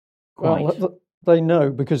 Quite. Well, they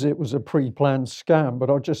know because it was a pre-planned scam. But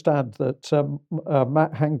I'll just add that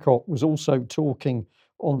Matt Hancock was also talking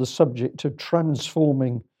on the subject of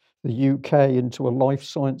transforming the UK into a life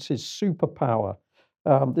sciences superpower.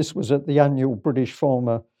 This was at the annual British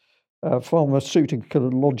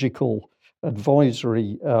Pharmaceuticological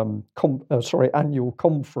Advisory annual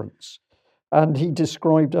conference. And he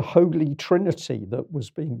described a holy trinity that was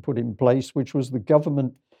being put in place, which was the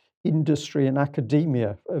government, industry and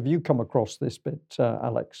academia. Have you come across this bit,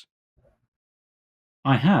 Alex?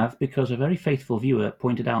 I have, because a very faithful viewer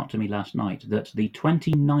pointed out to me last night that the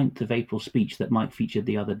 29th of April speech that Mike featured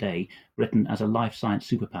the other day, written as a life science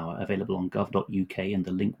superpower, available on gov.uk, and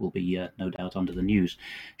the link will be no doubt under the news,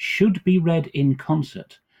 should be read in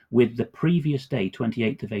concert with the previous day,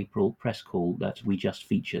 28th of April press call that we just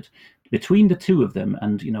featured. Between the two of them,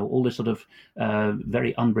 and all this sort of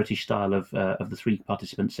very un-British style of the three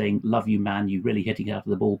participants saying "love you, man, you really hitting it out of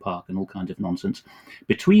the ballpark" and all kinds of nonsense.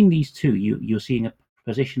 Between these two, you're seeing a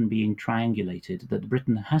position being triangulated that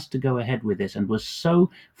Britain has to go ahead with this, and was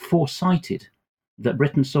so foresighted that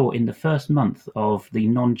Britain saw in the first month of the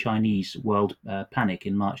non-Chinese world panic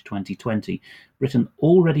in March 2020, Britain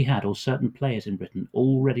already had, or certain players in Britain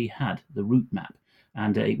already had, the route map,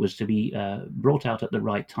 and it was to be brought out at the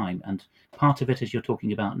right time. And part of it, as you're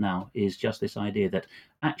talking about now, is just this idea that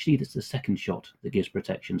actually that's the second shot that gives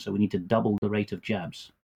protection, so we need to double the rate of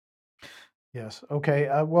jabs. Yes. Okay.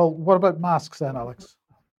 Well, what about masks then, Alex?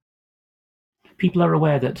 People are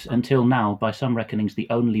aware that until now, by some reckonings, the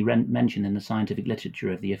only mention in the scientific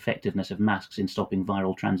literature of the effectiveness of masks in stopping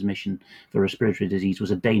viral transmission for respiratory disease was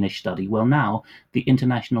a Danish study. Well, now the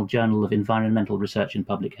International Journal of Environmental Research and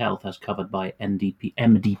Public Health, as covered by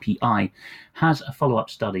MDPI, has a follow-up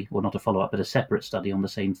study, or not a follow-up, but a separate study on the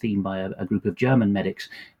same theme by a group of German medics.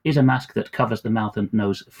 Is a mask that covers the mouth and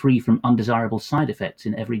nose free from undesirable side effects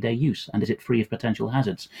in everyday use? And is it free of potential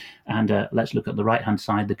hazards? And let's look at the right-hand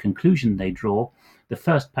side, the conclusion they draw. The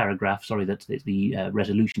first paragraph, sorry that the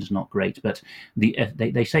resolution is not great, but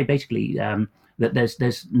they say basically that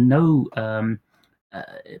there's no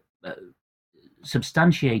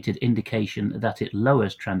substantiated indication that it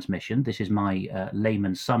lowers transmission. This is my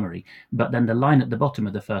layman's summary. But then the line at the bottom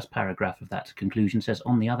of the first paragraph of that conclusion says,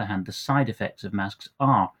 on the other hand, the side effects of masks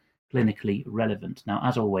are clinically relevant. Now,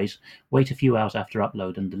 as always, wait a few hours after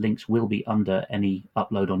upload, and the links will be under any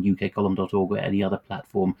upload on ukcolumn.org or any other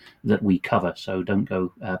platform that we cover. So don't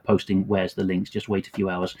go posting where's the links. Just wait a few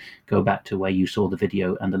hours, go back to where you saw the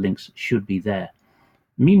video, and the links should be there.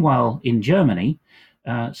 Meanwhile, in Germany,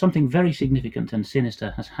 something very significant and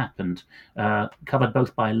sinister has happened, covered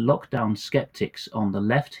both by lockdown skeptics on the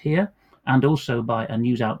left here, and also by a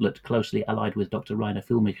news outlet closely allied with Dr. Rainer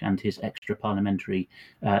Füllmich and his extra-parliamentary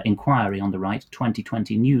inquiry on the right,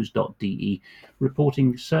 2020news.de,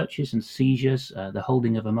 reporting searches and seizures, the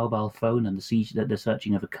holding of a mobile phone and the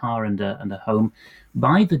searching of a car and a home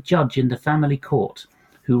by the judge in the family court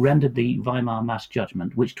who rendered the Weimar mask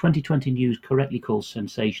judgment, which 2020 News correctly calls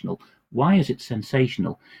sensational. Why is it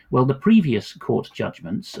sensational? Well, the previous court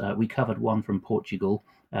judgments, we covered one from Portugal,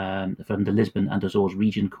 from the Lisbon and Azores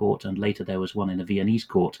region court, and later there was one in a Viennese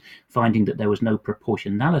court, finding that there was no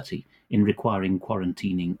proportionality in requiring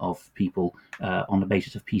quarantining of people on the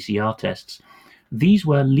basis of PCR tests. These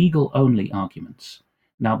were legal-only arguments.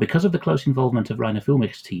 Now, because of the close involvement of Rainer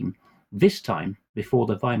Füllmich's team, this time, before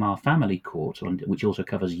the Weimar Family Court, which also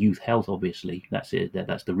covers youth health, obviously, that's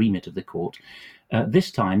the remit of the court,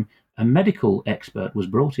 this time a medical expert was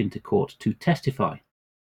brought into court to testify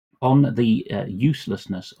on the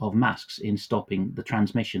uselessness of masks in stopping the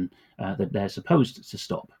transmission that they're supposed to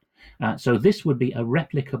stop. So this would be a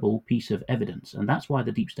replicable piece of evidence, and that's why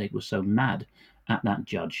the deep state was so mad at that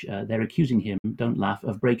judge. They're accusing him, don't laugh,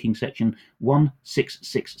 of breaking section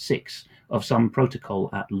 1666 of some protocol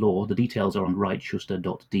at law. The details are on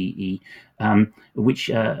rightschuster.de,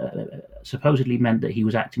 which supposedly meant that he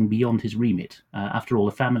was acting beyond his remit. After all,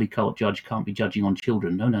 a family court judge can't be judging on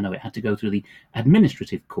children. No, it had to go through the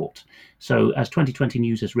administrative court. So as 2020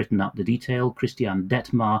 News has written up the detail, Christian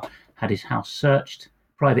Detmar had his house searched,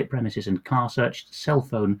 private premises and car searched, cell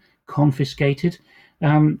phone confiscated.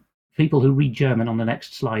 People who read German on the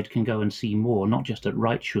next slide can go and see more, not just at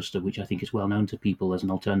Reitschuster, which I think is well known to people as an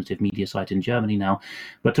alternative media site in Germany now,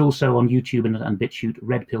 but also on YouTube and BitChute.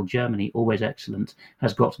 Red Pill Germany, always excellent,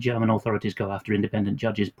 has got German authorities go after independent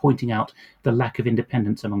judges, pointing out the lack of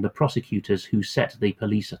independence among the prosecutors who set the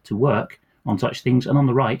police to work on such things. And on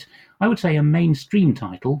the right, I would say a mainstream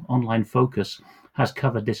title, Online Focus, has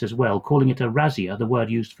covered this as well, calling it a razzia, the word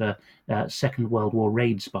used for Second World War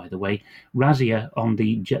raids, by the way, razzia on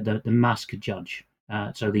the mask judge.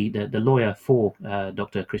 So the lawyer for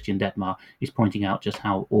Dr. Christian Detmar is pointing out just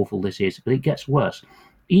how awful this is, but it gets worse.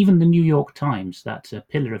 Even the New York Times, that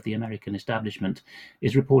pillar of the American establishment,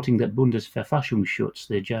 is reporting that Bundesverfassungsschutz,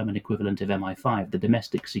 the German equivalent of MI5, the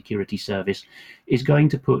domestic security service, is going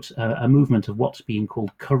to put a movement of what's being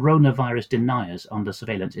called coronavirus deniers under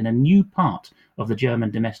surveillance in a new part of the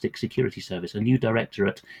German domestic security service. A new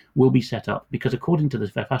directorate will be set up because, according to the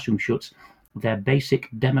Verfassungsschutz, their basic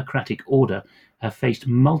democratic order have faced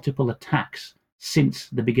multiple attacks since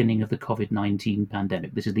the beginning of the COVID-19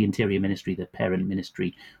 pandemic. This is the Interior Ministry, the parent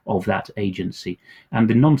ministry of that agency. And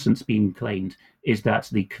the nonsense being claimed is that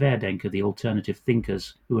the Querdenker, the alternative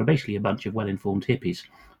thinkers, who are basically a bunch of well-informed hippies,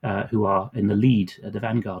 who are in the lead, the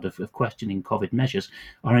vanguard of questioning COVID measures,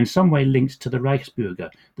 are in some way linked to the Reichsbürger,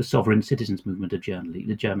 the sovereign citizens movement of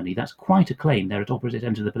Germany. That's quite a claim. They're at opposite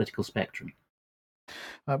ends of the political spectrum.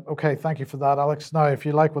 Okay, thank you for that, Alex. Now, if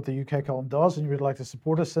you like what the UK Column does and you would like to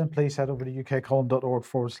support us, then please head over to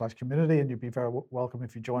ukcolumn.org/community, and you'd be very welcome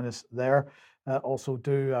if you join us there. Also,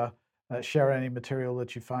 do share any material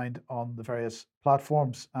that you find on the various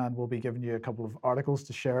platforms, and we'll be giving you a couple of articles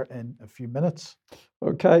to share in a few minutes.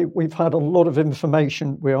 Okay, we've had a lot of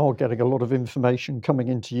information. We are getting a lot of information coming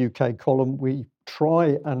into UK Column. We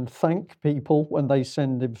try and thank people when they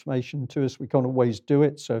send information to us. We can't always do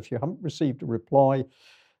it. So if you haven't received a reply,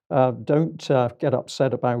 don't get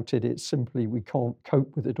upset about it. It's simply we can't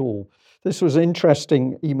cope with it all. This was an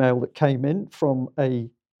interesting email that came in from a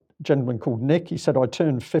gentleman called Nick. He said, I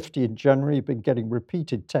turned 50 in January, been getting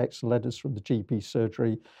repeated text letters from the GP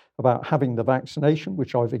surgery about having the vaccination,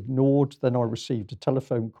 which I've ignored. Then I received a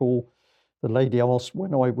telephone call. The lady asked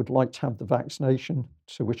when I would like to have the vaccination,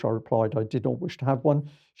 to which I replied I did not wish to have one.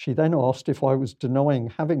 She then asked if I was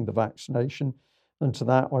denying having the vaccination, and to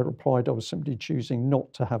that I replied I was simply choosing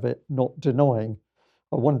not to have it, not denying.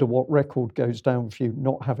 I wonder what record goes down for you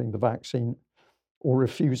not having the vaccine or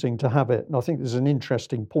refusing to have it. And I think there's an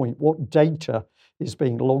interesting point. What data is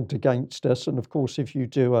being logged against us? And of course, if you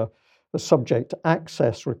do a subject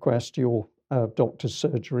access request to your doctor's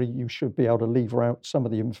surgery, you should be able to lever out some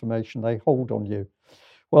of the information they hold on you.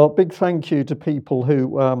 Well, big thank you to people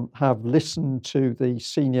who have listened to the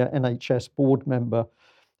senior NHS board member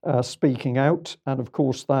speaking out. And of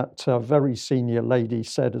course, that very senior lady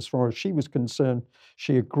said, as far as she was concerned,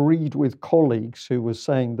 she agreed with colleagues who were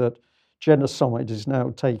saying that genocide is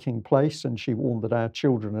now taking place, and she warned that our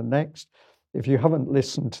children are next. If you haven't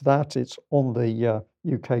listened to that, it's on the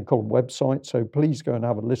UK Column website, so please go and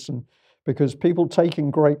have a listen, because people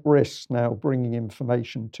taking great risks now bringing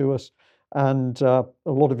information to us, and a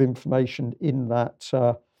lot of information in that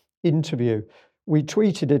interview. We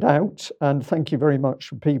tweeted it out, and thank you very much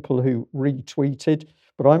for people who retweeted.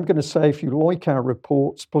 But I'm going to say, if you like our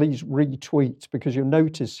reports, please retweet, because you'll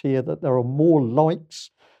notice here that there are more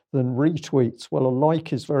likes than retweets. Well, a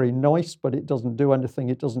like is very nice, but it doesn't do anything.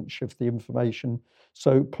 It doesn't shift the information.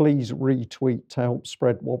 So please retweet to help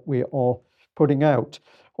spread what we are putting out.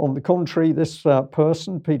 On the contrary, this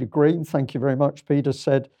person, Peter Green, thank you very much, Peter,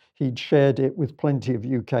 said he'd shared it with plenty of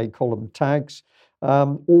UK Column tags.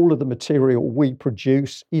 All of the material we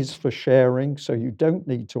produce is for sharing, so you don't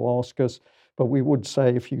need to ask us, but we would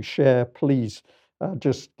say if you share, please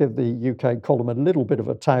just give the UK Column a little bit of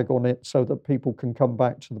a tag on it so that people can come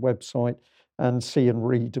back to the website and see and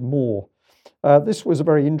read more. This was a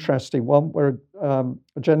very interesting one where a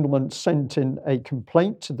gentleman sent in a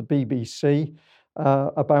complaint to the BBC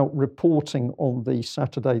about reporting on the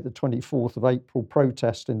Saturday, the 24th of April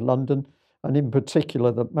protest in London, and in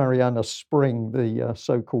particular that Marianna Spring, the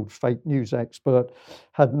so-called fake news expert,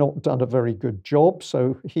 had not done a very good job.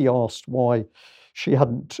 So he asked why she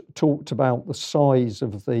hadn't talked about the size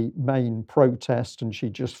of the main protest, and she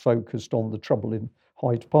just focused on the trouble in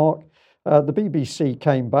Hyde Park. The BBC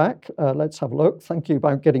came back. Let's have a look. Thank you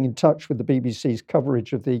about getting in touch with the BBC's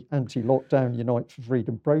coverage of the anti-lockdown Unite for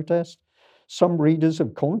Freedom protest. Some readers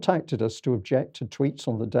have contacted us to object to tweets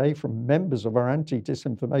on the day from members of our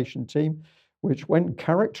anti-disinformation team, which, when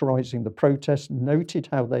characterising the protest, noted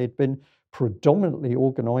how they had been predominantly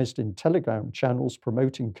organised in Telegram channels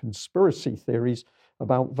promoting conspiracy theories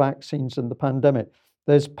about vaccines and the pandemic.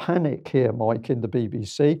 There's panic here, Mike, in the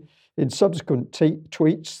BBC. In subsequent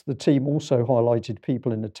tweets, the team also highlighted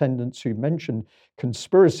people in attendance who mentioned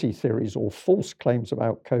conspiracy theories or false claims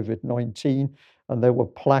about COVID-19, and there were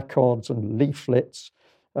placards and leaflets.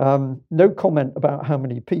 No comment about how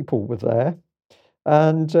many people were there.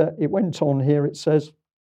 And it went on here, it says,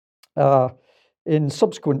 in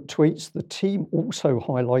subsequent tweets, the team also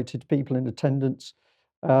highlighted people in attendance.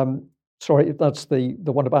 Sorry, that's the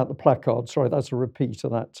one about the placard. Sorry, that's a repeat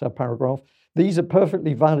of that paragraph. These are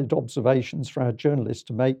perfectly valid observations for our journalists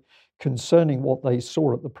to make concerning what they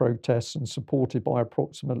saw at the protests and supported by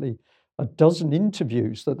approximately a dozen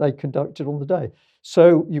interviews that they conducted on the day.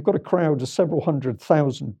 So you've got a crowd of several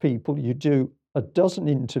 100,000 people. You do a dozen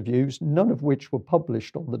interviews, none of which were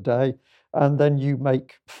published on the day, and then you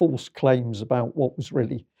make false claims about what was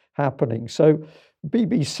really happening. So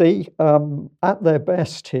BBC, at their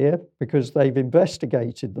best here, because they've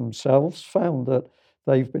investigated themselves, found that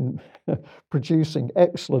they've been producing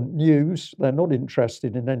excellent news. They're not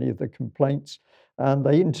interested in any of the complaints. And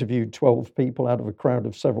they interviewed 12 people out of a crowd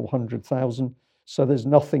of several 100,000. So there's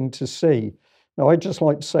nothing to see. Now, I'd just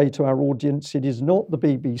like to say to our audience, it is not the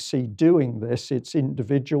BBC doing this, it's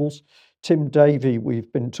individuals. Tim Davie,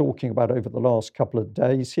 we've been talking about over the last couple of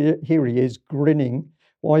days. Here he is grinning.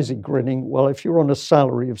 Why is he grinning? Well, if you're on a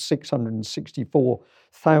salary of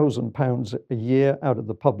 £664,000 a year out of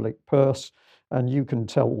the public purse, and you can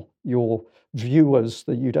tell your viewers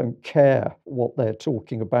that you don't care what they're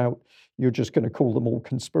talking about, you're just going to call them all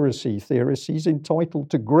conspiracy theorists, he's entitled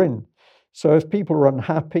to grin. So if people are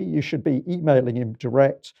unhappy, you should be emailing him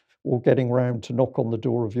direct or getting round to knock on the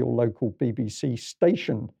door of your local BBC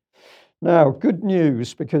station. Now, good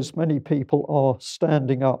news, because many people are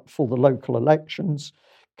standing up for the local elections.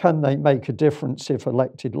 Can they make a difference if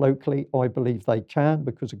elected locally? I believe they can,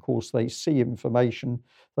 because of course they see information,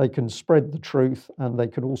 they can spread the truth, and they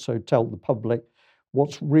can also tell the public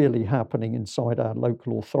what's really happening inside our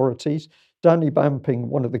local authorities. Danny Bamping,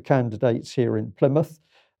 one of the candidates here in Plymouth,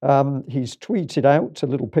 he's tweeted out a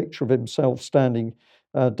little picture of himself standing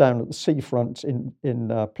down at the seafront in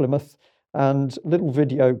Plymouth, and a little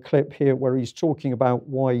video clip here where he's talking about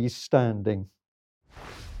why he's standing.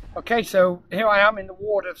 Okay, so here I am in the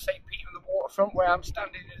ward of St. Peter on the Waterfront, where I'm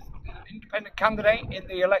standing as an independent candidate in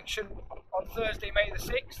the election on Thursday, May the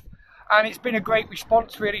 6th. And it's been a great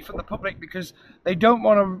response really from the public, because they don't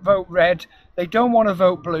want to vote red, they don't want to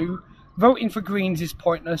vote blue. Voting for Greens is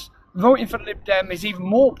pointless. Voting for Lib Dem is even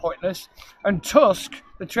more pointless. And Tusk,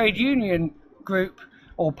 the trade union group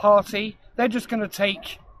or party, they're just going to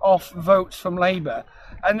take off votes from Labour.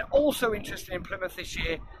 And also interesting in Plymouth this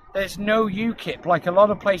year, there's no UKIP like a lot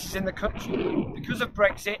of places in the country because of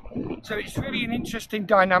Brexit. So it's really an interesting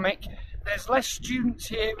dynamic. There's less students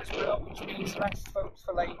here as well, which means less votes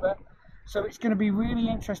for Labour. So it's going to be really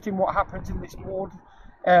interesting what happens in this ward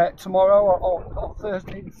tomorrow or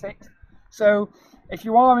Thursday the 6th. So if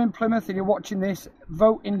you are in Plymouth and you're watching this,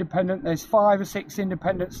 vote independent. There's 5 or 6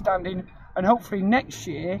 independents standing, and hopefully next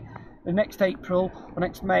year, the next April or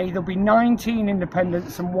next May, there'll be 19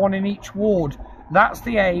 independents and 1 in each ward. That's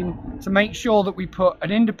the aim, to make sure that we put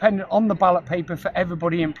an independent on the ballot paper for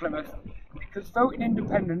everybody in Plymouth. Because voting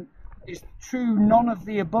independent is true none of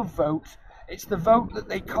the above vote. It's the vote that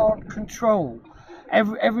they can't control.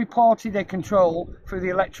 Every party they control through the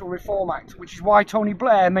Electoral Reform Act, which is why Tony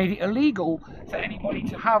Blair made it illegal for anybody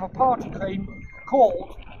to have a party claim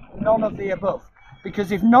called none of the above.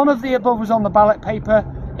 Because if none of the above was on the ballot paper,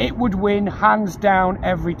 it would win hands down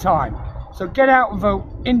every time. So get out and vote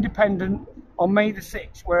independent on May the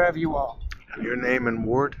 6th, wherever you are. And your name and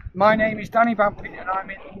ward? My name is Danny Bamping, and I'm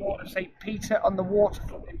in the ward of St. Peter on the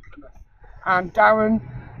Waterfront in Plymouth. And Darren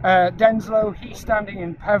Denslow, he's standing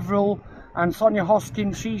in Peveril, and Sonia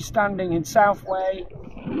Hoskins, she's standing in Southway,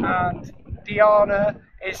 and Diana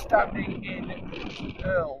is standing in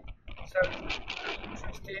Earl. So it's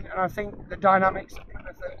interesting, and I think the dynamics of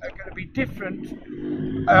Plymouth are going to be different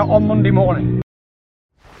on Monday morning.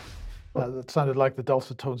 That sounded like the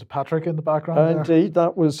dulcet tones of Patrick in the background. Indeed,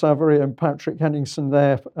 that was our very own Patrick Henningsen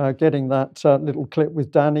there, getting that little clip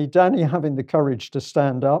with Danny. Danny having the courage to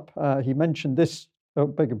stand up. He mentioned this,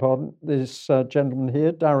 beg your pardon, this gentleman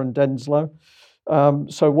here, Darren Denslow.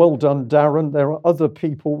 So well done, Darren. There are other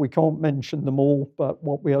people, we can't mention them all, but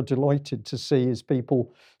what we are delighted to see is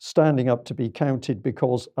people standing up to be counted,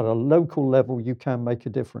 because at a local level you can make a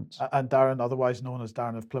difference. And Darren, otherwise known as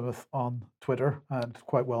Darren of Plymouth on Twitter, and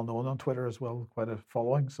quite well known on Twitter as well, quite a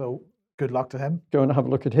following. So good luck to him. Go and have a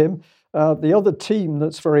look at him. The other team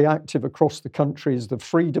that's very active across the country is the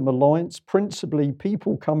Freedom Alliance, principally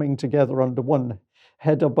people coming together under one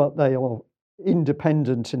header, but they are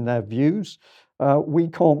independent in their views. We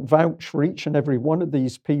can't vouch for each and every one of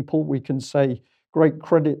these people. We can say great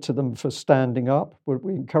credit to them for standing up, but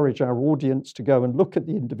we encourage our audience to go and look at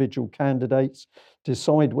the individual candidates,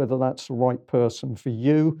 decide whether that's the right person for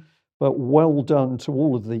you. But well done to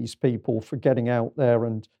all of these people for getting out there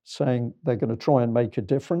and saying they're going to try and make a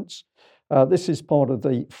difference. This is part of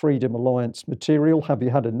the Freedom Alliance material. Have you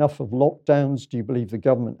had enough of lockdowns? Do you believe the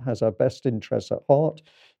government has our best interests at heart?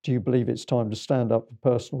 Do you believe it's time to stand up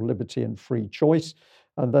for personal liberty and free choice?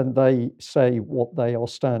 And then they say what they are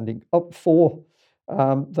standing up for.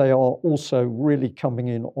 They are also really coming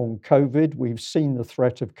in on COVID. We've seen the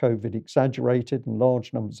threat of COVID exaggerated and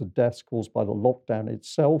large numbers of deaths caused by the lockdown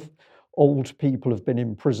itself. Old people have been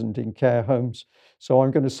imprisoned in care homes. So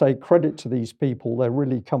I'm going to say credit to these people. They're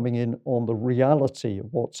really coming in on the reality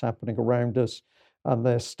of what's happening around us. And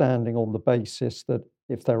they're standing on the basis that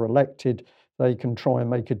if they're elected, they can try and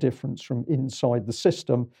make a difference from inside the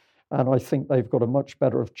system. And I think they've got a much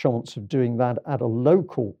better chance of doing that at a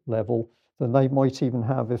local level than they might even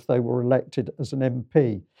have if they were elected as an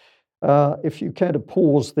MP. If you care to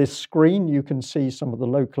pause this screen, you can see some of the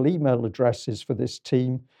local email addresses for this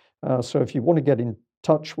team. So if you want to get in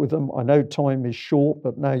touch with them, I know time is short,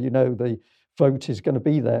 but now you know the vote is going to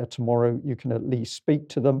be there tomorrow, you can at least speak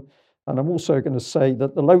to them. And I'm also going to say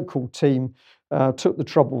that the local team took the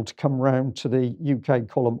trouble to come round to the UK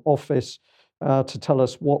Column office to tell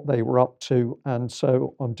us what they were up to. And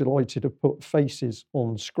so I'm delighted to put faces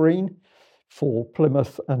on screen for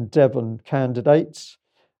Plymouth and Devon candidates.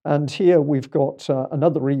 And here we've got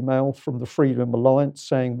another email from the Freedom Alliance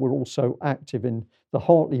saying we're also active in the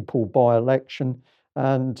Hartlepool by-election.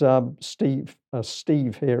 And Steve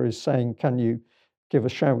here is saying, can you give a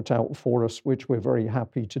shout out for us, which we're very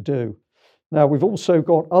happy to do. Now, we've also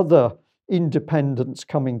got other independents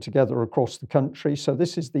coming together across the country. So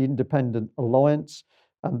this is the Independent Alliance,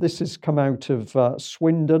 and this has come out of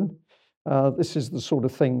Swindon. This is the sort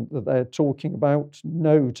of thing that they're talking about.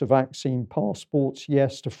 No to vaccine passports,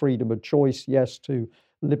 yes to freedom of choice, yes to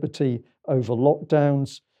liberty over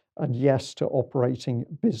lockdowns, and yes to operating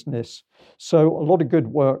business. So a lot of good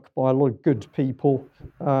work by a lot of good people.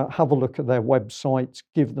 Have a look at their websites,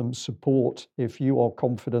 give them support if you are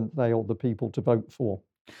confident they are the people to vote for.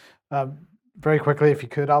 Very quickly, if you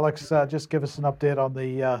could, Alex, just give us an update on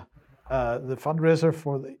the fundraiser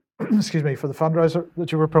for the for the fundraiser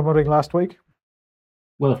that you were promoting last week.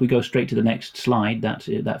 Well, if we go straight to the next slide,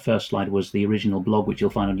 that first slide was the original blog, which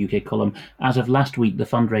you'll find on UK Column. As of last week, the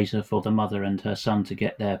fundraiser for the mother and her son to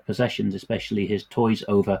get their possessions, especially his toys,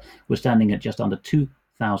 over, was standing at just under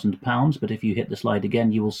 £2,000. But if you hit the slide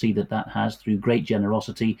again, you will see that that has, through great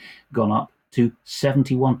generosity, gone up to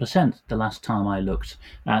 71% the last time I looked.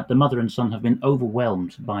 The mother and son have been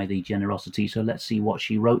overwhelmed by the generosity, so let's see what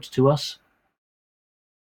she wrote to us.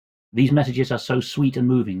 These messages are so sweet and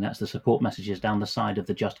moving. That's the support messages down the side of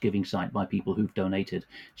the Just Giving site by people who've donated.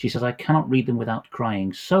 She says, I cannot read them without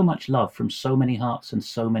crying. So much love from so many hearts and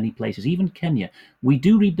so many places, even Kenya. We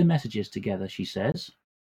do read the messages together, she says.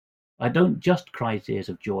 I don't just cry tears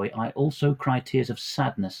of joy, I also cry tears of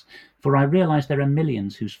sadness, for I realize there are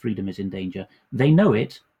millions whose freedom is in danger. They know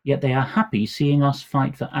it, yet they are happy seeing us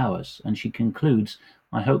fight for ours. And she concludes,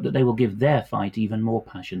 I hope that they will give their fight even more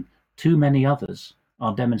passion. Too many others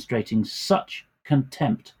are demonstrating such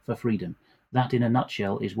contempt for freedom. That, in a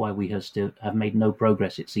nutshell, is why we have made no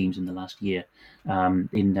progress, it seems, in the last year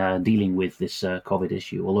in dealing with this COVID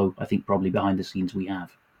issue, although I think probably behind the scenes we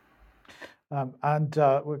have. And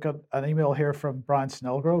we've got an email here from Brian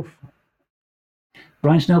Snellgrove.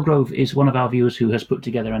 Brian Snellgrove is one of our viewers who has put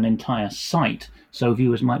together an entire site, so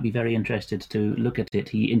viewers might be very interested to look at it.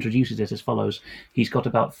 He introduces it as follows. He's got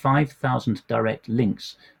about 5,000 direct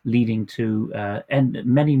links leading to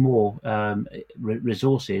many more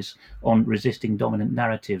resources on resisting dominant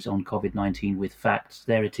narratives on COVID-19 with facts.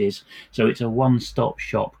 There it is. So it's a one-stop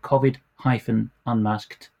shop,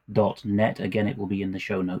 COVID-unmasked.net. Again, it will be in the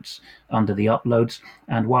show notes under the uploads.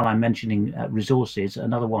 And while I'm mentioning resources,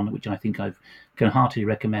 another one which I think I can heartily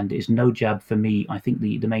recommend is No Jab for Me. I think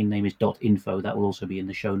the domain name is .info. That will also be in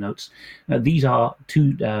the show notes. These are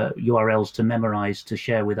two URLs to memorize, to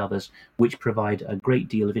share with others, which provide a great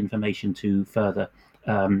deal of information to further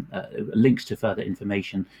links to further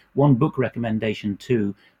information. One book recommendation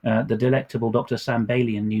too, the delectable Dr. Sam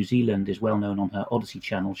Bailey in New Zealand is well known on her Odyssey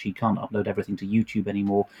channel. She can't upload everything to YouTube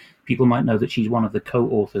anymore. People might know that she's one of the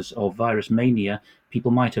co-authors of Virus Mania. People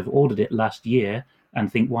might have ordered it last year and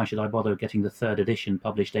think, why should I bother getting the third edition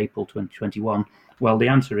published April 2021? Well, the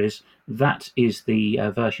answer is that is the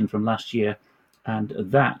version from last year, and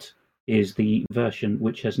that is the version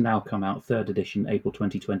which has now come out, third edition, April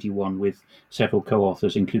 2021, with several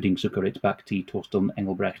co-authors, including Sucharit Bhakti, Torsten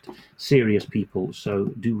Engelbrecht, serious people. So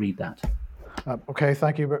do read that. Okay,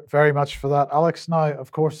 thank you very much for that, Alex. Now,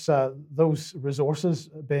 of course, those resources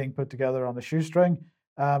being put together on a shoestring,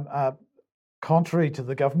 contrary to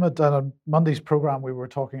the government, and on Monday's programme we were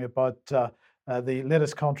talking about the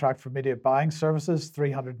latest contract for media buying services,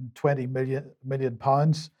 £320 million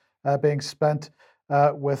being spent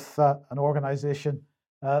with an organisation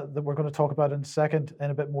that we're going to talk about in a second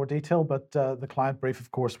in a bit more detail, but the client brief,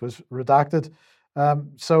 of course, was redacted.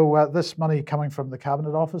 So this money coming from the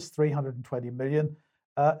Cabinet Office, 320 million,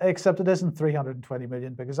 except it isn't 320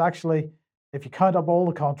 million, because actually, if you count up all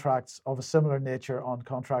the contracts of a similar nature on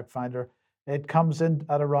Contract Finder, it comes in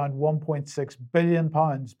at around 1.6 billion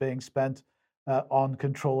pounds being spent on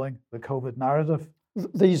controlling the COVID narrative.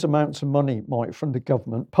 These amounts of money, Mike, from the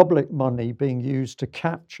government, public money being used to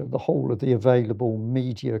capture the whole of the available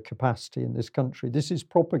media capacity in this country. This is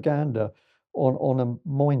propaganda on a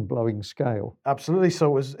mind-blowing scale. Absolutely.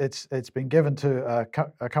 So it's been given to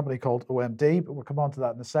a company called OMD, but we'll come on to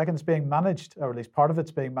that in a second. It's being managed, or at least part of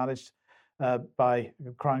it's being managed by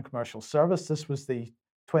Crown Commercial Service. This was the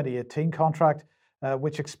 2018 contract,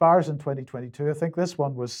 which expires in 2022. I think this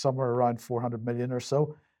one was somewhere around 400 million or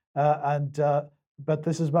so. But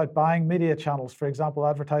this is about buying media channels, for example,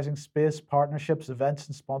 advertising space, partnerships, events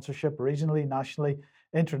and sponsorship, regionally, nationally,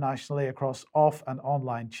 internationally, across off and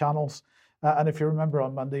online channels. And if you remember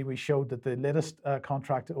on Monday, we showed that the latest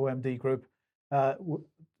contract to OMD Group,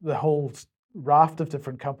 the whole raft of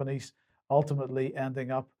different companies ultimately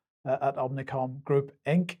ending up at Omnicom Group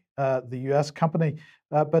Inc., the US company.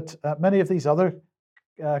 But many of these other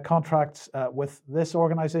contracts with this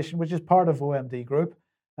organization, which is part of OMD Group,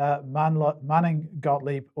 Manning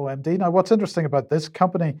Gottlieb OMD. Now, what's interesting about this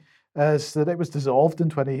company is that it was dissolved in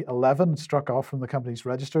 2011 and struck off from the company's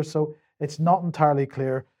register. So it's not entirely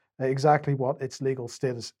clear exactly what its legal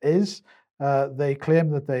status is. They claim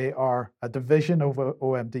that they are a division of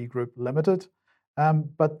OMD Group Limited,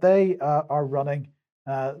 but they are running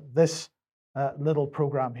this little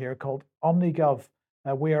program here called OmniGov.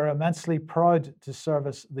 We are immensely proud to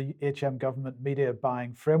service the HM government media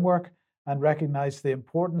buying framework and recognise the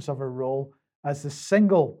importance of our role as the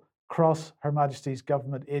single cross Her Majesty's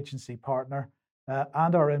government agency partner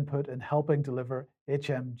and our input in helping deliver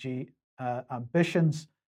HMG ambitions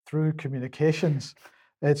through communications.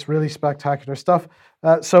 It's really spectacular stuff.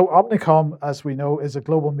 So Omnicom, as we know, is a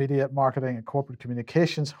global media marketing and corporate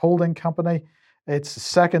communications holding company. It's the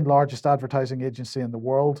second largest advertising agency in the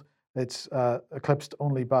world. It's eclipsed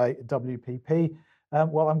only by WPP.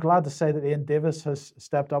 Well, I'm glad to say that Ian Davis has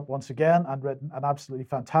stepped up once again and written an absolutely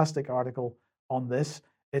fantastic article on this.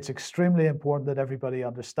 It's extremely important that everybody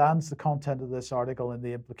understands the content of this article and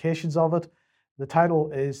the implications of it.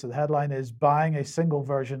 The headline is Buying a Single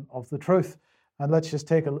Version of the Truth. And let's just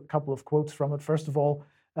take a couple of quotes from it. First of all,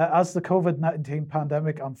 as the COVID-19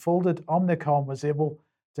 pandemic unfolded, Omnicom was able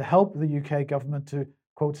to help the UK government to,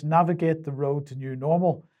 quote, navigate the road to new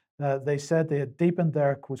normal. They said they had deepened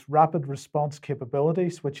their, quote, rapid response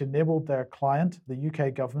capabilities, which enabled their client, the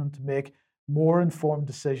UK government, to make more informed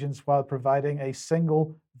decisions while providing a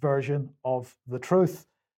single version of the truth.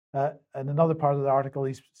 In another part of the article,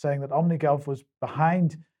 he's saying that OmniGov was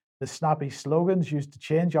behind the snappy slogans used to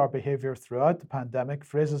change our behaviour throughout the pandemic.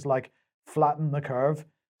 Phrases like flatten the curve,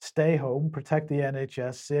 stay home, protect the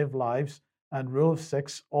NHS, save lives, and rule of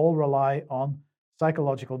 6 all rely on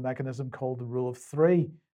psychological mechanism called the rule of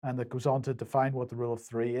 3, and that goes on to define what the rule of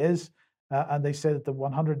 3 is. And they say that the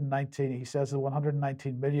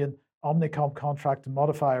 119 million Omnicom contract to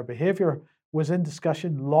modify our behaviour was in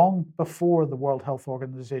discussion long before the World Health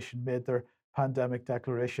Organization made their pandemic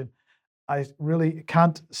declaration. I really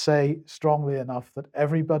can't say strongly enough that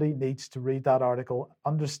everybody needs to read that article,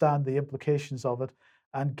 understand the implications of it,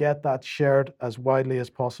 and get that shared as widely as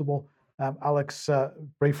possible. Alex,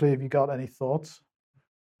 briefly, have you got any thoughts?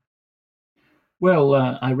 Well,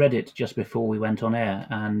 I read it just before we went on air,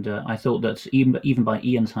 and I thought that even by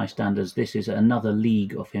Ian's high standards, this is another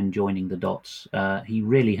league of him joining the dots. He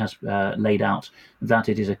really has laid out that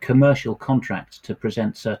it is a commercial contract to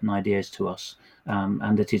present certain ideas to us,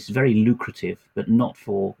 and that it's very lucrative, but not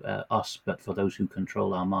for us, but for those who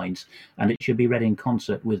control our minds. And it should be read in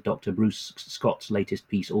concert with Dr. Bruce Scott's latest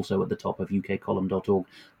piece, also at the top of ukcolumn.org,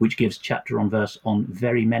 which gives chapter on verse on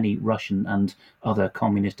very many Russian and other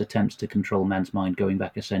communist attempts to control man's mind going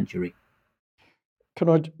back a century. Can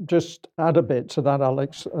I just add a bit to that,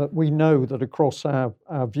 Alex? We know that across our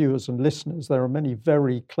viewers and listeners, there are many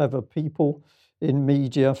very clever people in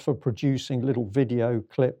media for producing little video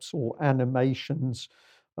clips or animations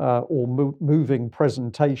or moving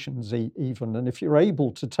presentations even. And if you're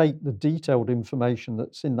able to take the detailed information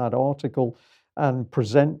that's in that article and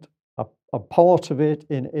present a part of it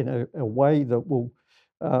in a way that will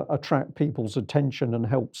attract people's attention and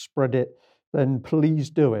help spread it, then please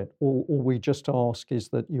do it. All we just ask is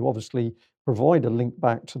that you obviously provide a link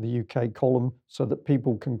back to the UK column so that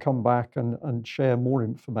people can come back and share more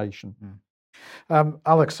information.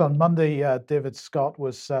 Alex, on Monday, David Scott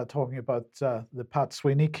was talking about the Pat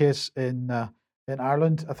Sweeney case in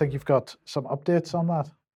Ireland. I think you've got some updates on that.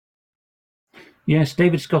 Yes,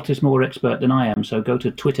 David Scott is more expert than I am, so go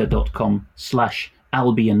to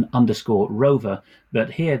twitter.com/Albion_Rover. But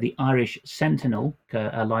here, the Irish Sentinel,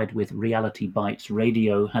 allied with Reality Bites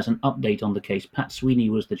Radio, has an update on the case. Pat Sweeney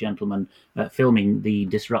was the gentleman filming the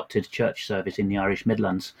disrupted church service in the Irish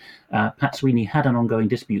Midlands. Pat Sweeney had an ongoing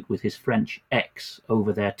dispute with his French ex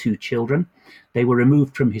over their 2 children. They were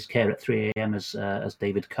removed from his care at 3 a.m. as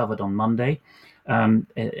David covered on Monday.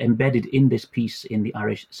 Embedded in this piece in the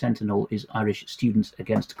Irish Sentinel is Irish Students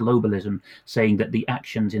Against Globalism, saying that the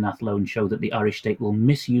actions in Athlone show that the Irish state will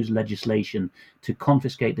misuse legislation to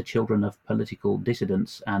confiscate the children of political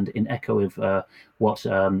dissidents, and in echo of what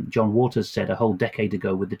John Waters said a whole decade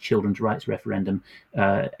ago with the children's rights referendum,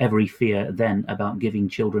 every fear then about giving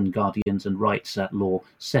children guardians and rights at law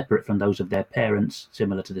separate from those of their parents,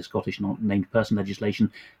 similar to the Scottish named person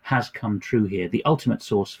legislation, has come true here. The ultimate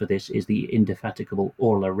source for this is the indefatigable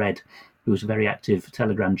Orla Red, who is a very active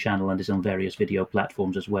Telegram channel and is on various video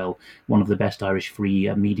platforms as well, one of the best Irish free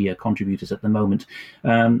media contributors at the moment.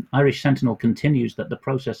 Irish Sentinel continues that the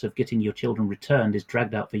process of getting your children returned is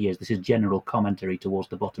dragged out for years. This is general commentary towards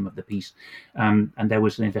the bottom of the piece. And there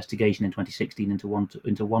was an investigation in 2016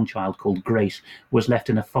 into one child called Grace, was left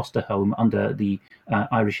in a foster home under the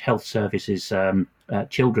Irish Health Services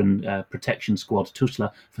Children Protection Squad,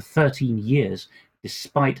 TUSLA, for 13 years,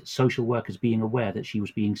 despite social workers being aware that she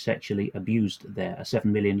was being sexually abused there. A €7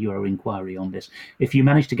 million inquiry on this. If you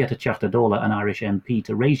manage to get a Chartadola, an Irish MP,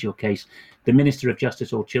 to raise your case, the Minister of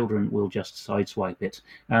Justice or Children will just sideswipe it.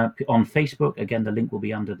 On Facebook, again, the link will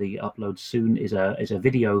be under the upload soon, is a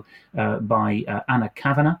video by Anna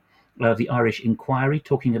Kavanagh, the Irish Inquiry,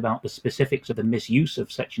 talking about the specifics of the misuse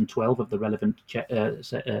of Section 12 of the relevant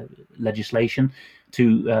legislation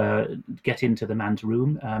to get into the man's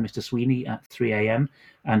room, Mr. Sweeney, at 3 a.m.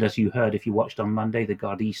 And as you heard, if you watched on Monday, the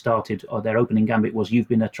Gardaí started, or their opening gambit was, "You've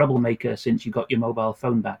been a troublemaker since you got your mobile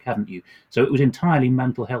phone back, haven't you?" So it was entirely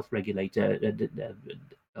mental health regulator,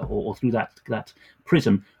 or through that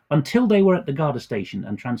prism, until they were at the Garda station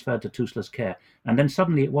and transferred to TUSLA's care. And then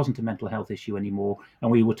suddenly it wasn't a mental health issue anymore, and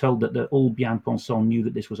we were told that all bien-pensants knew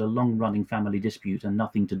that this was a long-running family dispute and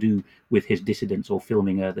nothing to do with his dissidence or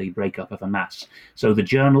filming the breakup of a mass. So the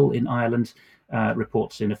Journal in Ireland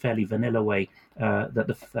reports in a fairly vanilla way that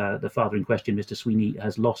the father in question, Mr. Sweeney,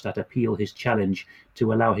 has lost at appeal his challenge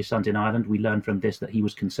to allow his sons in Ireland. We learned from this that he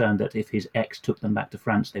was concerned that if his ex took them back to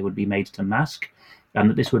France, they would be made to mask, and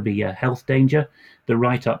that this would be a health danger. The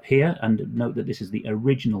write-up here, and note that this is the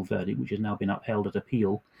original verdict, which has now been upheld at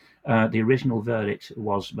appeal. The original verdict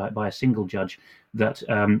was by a single judge that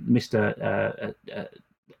Mr.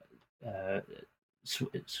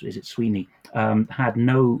 Sweeney had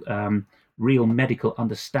no real medical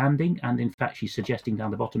understanding, and in fact she's suggesting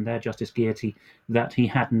down the bottom there, Justice Gearty, that he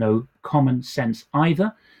had no common sense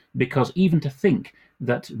either, because even to think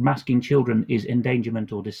that masking children is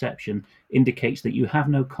endangerment or deception indicates that you have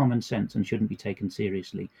no common sense and shouldn't be taken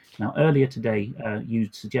seriously. Now, earlier today, you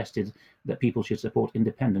suggested that people should support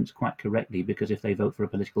independence, quite correctly, because if they vote for a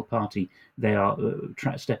political party, they are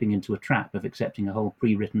stepping into a trap of accepting a whole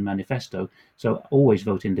pre-written manifesto. So always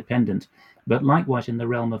vote independent. But likewise, in the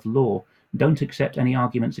realm of law, don't accept any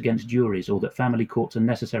arguments against juries or that family courts are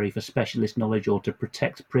necessary for specialist knowledge or to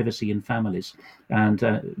protect privacy in families. And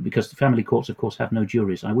because family courts, of course, have no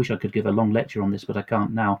juries. I wish I could give a long lecture on this, but I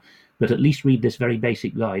can't now. But at least read this very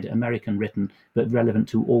basic guide, American written, but relevant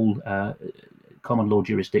to all common law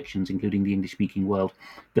jurisdictions, including the English-speaking world.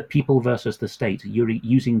 The People versus the State,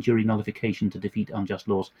 using jury nullification to defeat unjust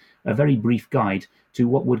laws. A very brief guide to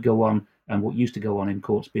what would go on and what used to go on in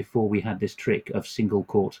courts before we had this trick of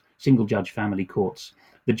single judge family courts.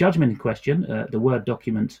 The judgment in question, the Word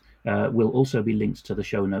document will also be linked to the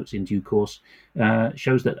show notes in due course,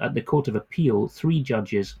 shows that at the Court of Appeal, 3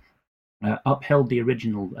 judges upheld the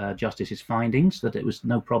original justice's findings, that it was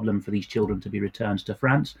no problem for these children to be returned to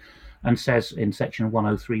France. and says in section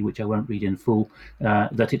 103, which I won't read in full,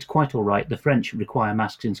 that it's quite all right. The French require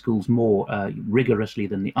masks in schools more rigorously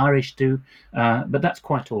than the Irish do, but that's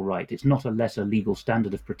quite all right. It's not a lesser legal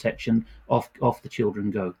standard of protection. Off the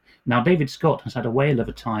children go. Now, David Scott has had a whale of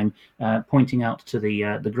a time pointing out to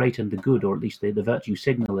the great and the good, or at least the virtue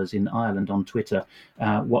signallers in Ireland on Twitter,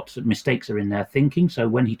 what mistakes are in their thinking. So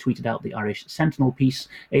when he tweeted out the Irish Sentinel piece,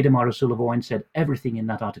 Adamar O'Sullivan said everything in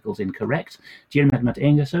that article is incorrect. Diarmaid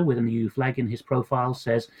McIngersoll, with an EU flag in his profile,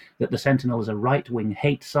 says that the Sentinel is a right-wing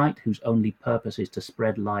hate site whose only purpose is to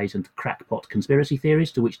spread lies and crackpot conspiracy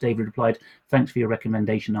theories, to which David replied, "Thanks for your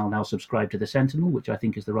recommendation. I'll now subscribe to the Sentinel," which I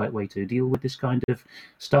think is the right way to deal with this kind of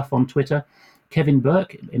stuff on Twitter. Kevin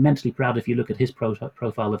Burke, immensely proud if you look at his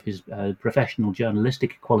profile of his professional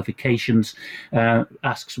journalistic qualifications,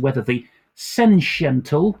 asks whether the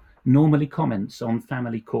Sentiental normally comments on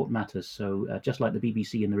family court matters. So just like the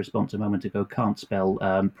BBC in the response a moment ago can't spell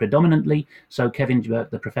predominantly, so Kevin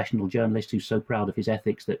Burke, the professional journalist who's so proud of his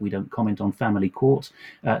ethics that we don't comment on family court,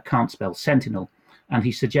 can't spell Sentinel. And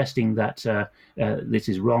he's suggesting that this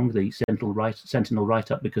is wrong, the Sentinel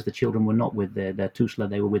write-up, because the children were not with their Tusla,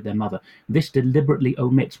 they were with their mother. This deliberately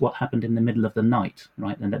omits what happened in the middle of the night,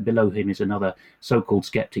 right? And that below him is another so-called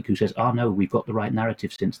skeptic who says, no, we've got the right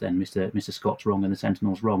narrative since then. Mr. Scott's wrong and the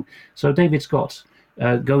Sentinel's wrong. So David Scott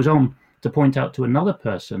goes on to point out to another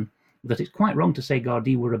person that it's quite wrong to say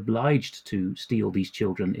Gardaí were obliged to steal these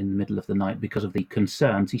children in the middle of the night because of the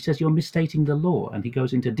concerns. He says you're misstating the law, and he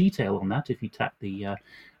goes into detail on that. If you tap the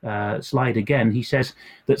slide again, he says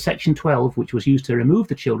that Section 12, which was used to remove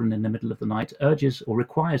the children in the middle of the night, urges or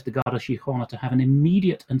requires the Garda Síochána to have an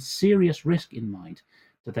immediate and serious risk in mind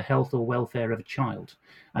to the health or welfare of a child,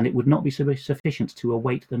 and it would not be sufficient to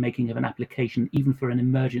await the making of an application even for an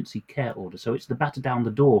emergency care order. So it's the batter down the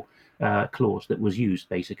door clause that was used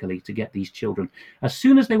basically to get these children. As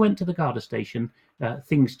soon as they went to the Garda station,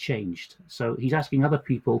 things changed. So he's asking other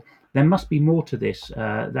people, there must be more to this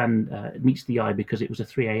than meets the eye because it was a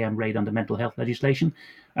 3 a.m. raid under mental health legislation.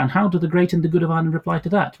 And how do the great and the good of Ireland reply to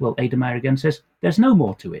that? Well, Ada Meyer again says, there's no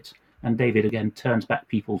more to it. And David again turns back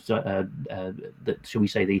people's, shall we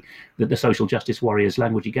say, the social justice warriors'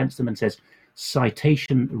 language against them and says,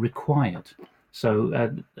 citation required. So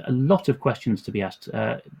a lot of questions to be asked.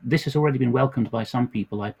 This has already been welcomed by some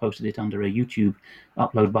people. I posted it under a YouTube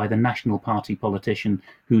upload by the National Party politician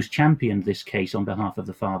who's championed this case on behalf of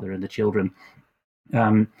the father and the children.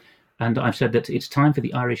 And I've said that it's time for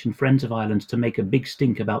the Irish and Friends of Ireland to make a big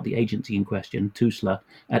stink about the agency in question, Tusla,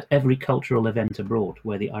 at every cultural event abroad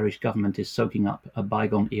where the Irish government is soaking up a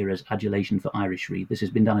bygone era's adulation for Irishry. This has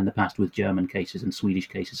been done in the past with German cases and Swedish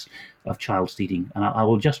cases of child stealing. And I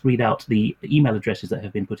will just read out the email addresses that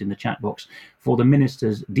have been put in the chat box for the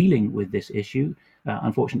ministers dealing with this issue.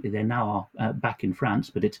 Unfortunately, they now are back in France,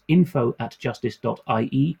 but it's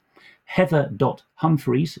info@justice.ie,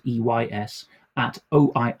 heather.humphreys, EYS,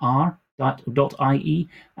 @oir.ie,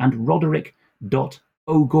 and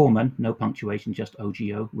Roderick.O'Gorman, no punctuation, just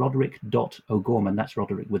OGO, Roderick.O'Gorman, that's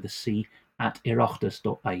Roderick with a C,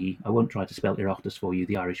 @Oireachtas.ie. I won't try to spell Oireachtas for you,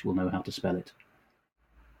 the Irish will know how to spell it.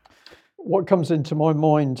 What comes into my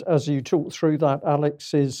mind as you talk through that,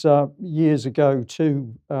 Alex, is years ago,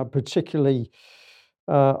 two particularly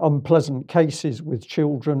unpleasant cases with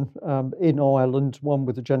children in Ireland, one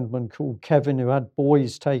with a gentleman called Kevin who had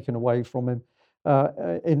boys taken away from him.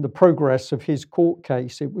 In the progress of his court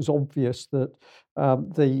case, it was obvious that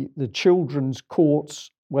the children's courts,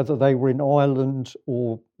 whether they were in Ireland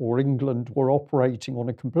or England, were operating on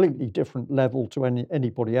a completely different level to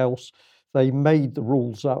anybody else. They made the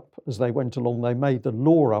rules up as they went along. They made the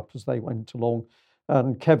law up as they went along.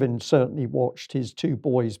 And Kevin certainly watched his two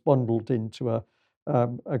boys bundled into a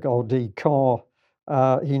Gardaí car.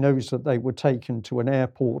 He knows that they were taken to an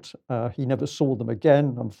airport. He never saw them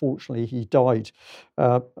again. Unfortunately, he died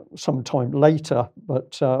sometime later,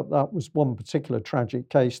 but that was one particular tragic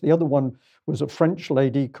case. The other one was a French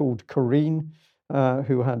lady called Corinne,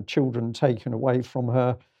 who had children taken away from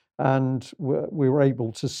her, and we were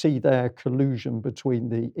able to see their collusion between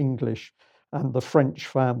the English and the French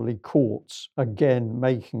family courts, again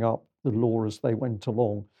making up the law as they went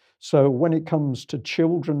along. So when it comes to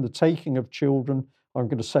children, the taking of children, I'm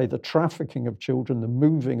going to say the trafficking of children, the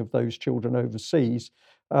moving of those children overseas,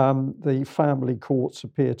 the family courts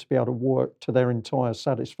appear to be able to work to their entire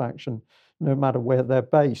satisfaction, no matter where they're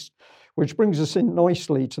based. Which brings us in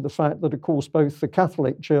nicely to the fact that, of course, both the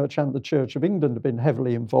Catholic Church and the Church of England have been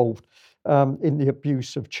heavily involved in the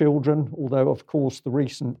abuse of children, although, of course, the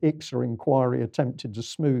recent ICSA inquiry attempted to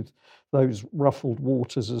smooth those ruffled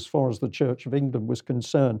waters as far as the Church of England was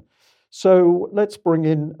concerned. So let's bring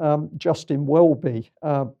in Justin Welby,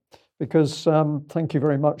 because thank you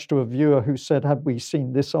very much to a viewer who said, had we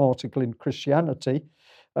seen this article in Christianity,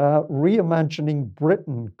 reimagining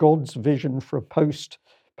Britain, God's vision for a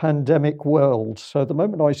post-pandemic world. So the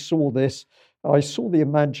moment I saw this, I saw the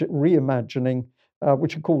reimagining,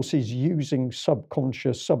 which of course is using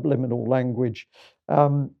subconscious, subliminal language,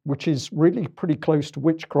 which is really pretty close to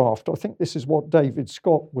witchcraft. I think this is what David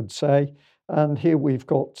Scott would say. And here we've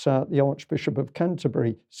got the Archbishop of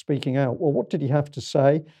Canterbury speaking out. Well, what did he have to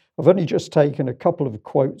say? I've only just taken a couple of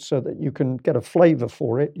quotes so that you can get a flavour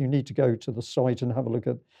for it. You need to go to the site and have a look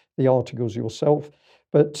at the articles yourself.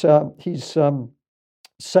 But he's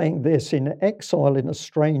saying this: in exile in a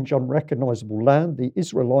strange, unrecognisable land, the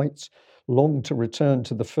Israelites longed to return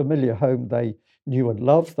to the familiar home they knew and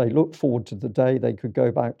loved. They looked forward to the day they could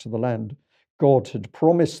go back to the land God had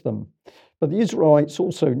promised them. But the Israelites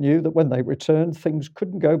also knew that when they returned, things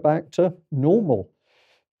couldn't go back to normal.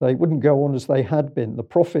 They wouldn't go on as they had been. The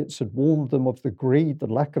prophets had warned them of the greed, the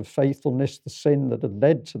lack of faithfulness, the sin that had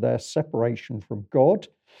led to their separation from God.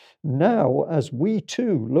 Now, as we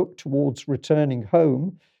too look towards returning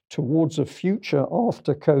home, towards a future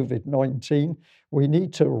after COVID-19, we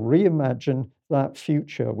need to reimagine that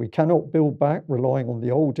future. We cannot build back relying on the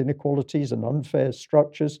old inequalities and unfair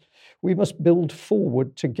structures. We must build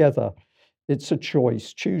forward together. It's a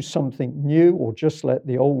choice. Choose something new or just let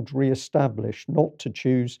the old re-establish. Not to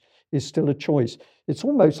choose is still a choice. It's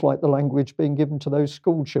almost like the language being given to those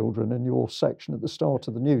school children in your section at the start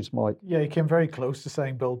of the news, Mike. Yeah, you came very close to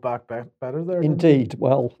saying build back better there. Indeed.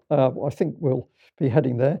 Well, I think we'll be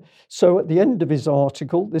heading there. So at the end of his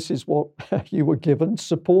article, this is what you were given: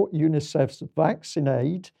 support UNICEF's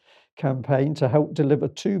Vaccinaid campaign to help deliver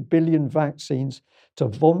 2 billion vaccines to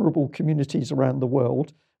vulnerable communities around the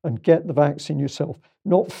world, and get the vaccine yourself.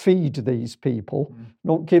 Not feed these people,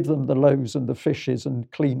 not give them the loaves and the fishes and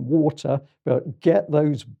clean water, but get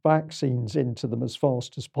those vaccines into them as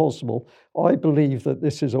fast as possible. I believe that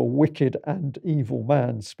this is a wicked and evil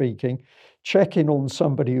man speaking. Check in on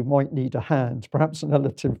somebody who might need a hand, perhaps an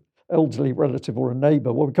elderly relative or a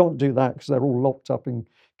neighbour. Well, we can't do that because they're all locked up in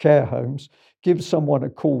care homes. Give someone a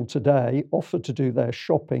call today, offer to do their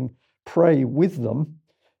shopping, pray with them.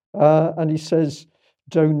 And he says,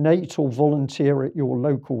 donate or volunteer at your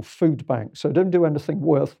local food bank. So don't do anything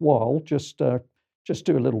worthwhile. Just do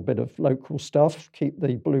a little bit of local stuff. Keep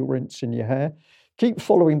the blue rinse in your hair. Keep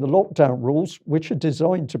following the lockdown rules, which are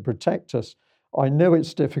designed to protect us. I know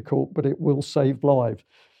it's difficult, but it will save lives.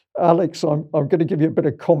 Alex, I'm going to give you a bit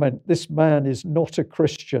of comment. This man is not a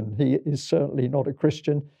Christian. He is certainly not a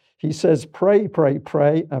Christian. He says, pray, pray,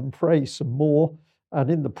 pray, and pray some more.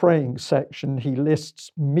 And in the praying section, he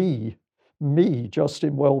lists me,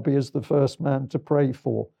 Justin Welby, as the first man to pray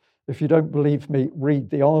for. If you don't believe me, read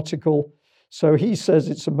the article. So he says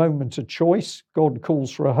it's a moment of choice. God calls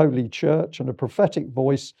for a holy church and a prophetic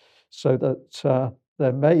voice so that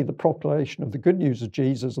there may the proclamation of the good news of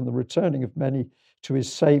Jesus and the returning of many to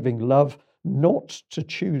his saving love. Not to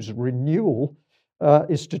choose renewal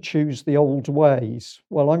is to choose the old ways.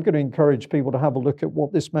 Well, I'm going to encourage people to have a look at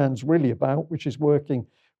what this man's really about, which is working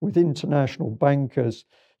with international bankers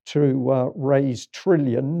to raise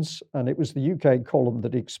trillions, and it was the UK column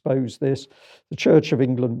that exposed this. The Church of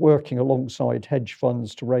England working alongside hedge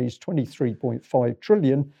funds to raise 23.5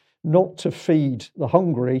 trillion, not to feed the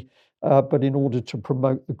hungry, but in order to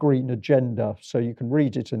promote the green agenda. So you can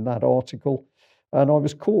read it in that article. And I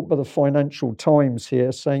was caught by the Financial Times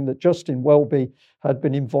here saying that Justin Welby had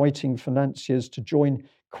been inviting financiers to join,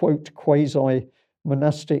 quote,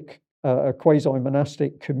 quasi-monastic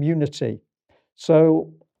community.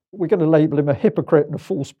 So we're going to label him a hypocrite and a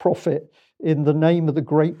false prophet in the name of the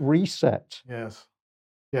Great Reset.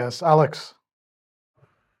 Yes, Alex.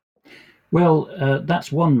 Well,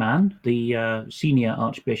 that's one man, the senior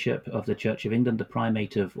Archbishop of the Church of England, the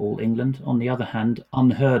Primate of all England. On the other hand,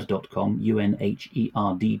 unheard.com,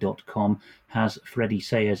 unherd.com, has Freddie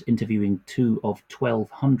Sayers interviewing 2 of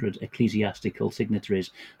 1,200 ecclesiastical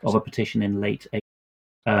signatories of a petition in late April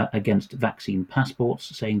against vaccine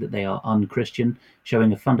passports, saying that they are unchristian,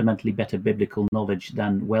 showing a fundamentally better biblical knowledge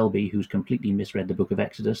than Welby, who's completely misread the book of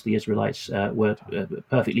Exodus. The Israelites were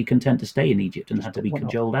perfectly content to stay in Egypt and had to be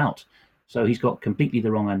cajoled out. So he's got completely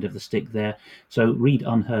the wrong end of the stick there. So read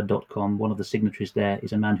unheard.com. One of the signatories there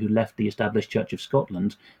is a man who left the established Church of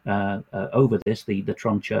Scotland over this, the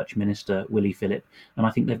Tron Church minister, Willie Phillip. And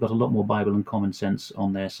I think they've got a lot more Bible and common sense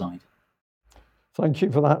on their side. Thank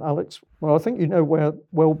you for that, Alex. Well, I think you know where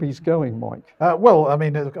Welby's going, Mike. Well, I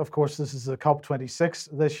mean, of course, this is the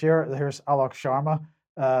COP26 this year. Here's Alok Sharma,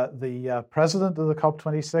 the president of the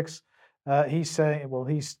COP26. He's saying, well,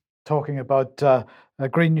 he's talking about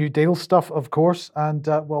Green New Deal stuff, of course. And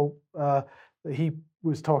he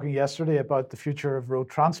was talking yesterday about the future of road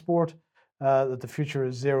transport, that the future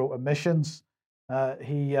is zero emissions.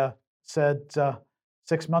 He said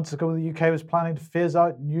 6 months ago the UK was planning to phase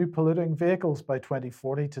out new polluting vehicles by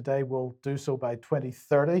 2040. Today we'll do so by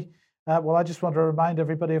 2030. Well, I just want to remind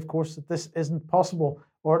everybody, of course, that this isn't possible,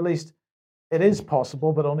 or at least it is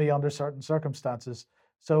possible, but only under certain circumstances.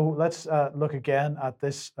 So let's look again at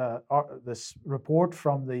this report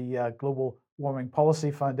from the Global Warming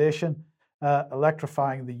Policy Foundation,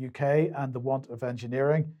 electrifying the UK and the want of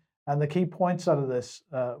engineering. And the key points out of this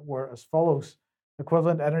were as follows.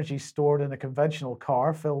 Equivalent energy stored in a conventional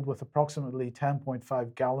car filled with approximately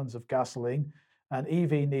 10.5 gallons of gasoline. An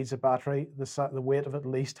EV needs a battery the weight of at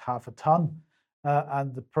least half a ton.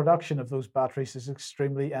 And the production of those batteries is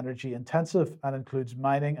extremely energy intensive and includes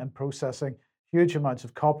mining and processing huge amounts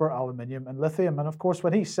of copper, aluminium, and lithium. And of course,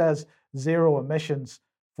 when he says zero emissions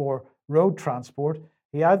for road transport,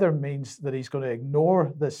 he either means that he's going to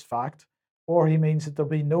ignore this fact, or he means that there'll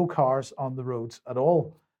be no cars on the roads at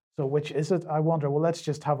all. So which is it, I wonder? Well, let's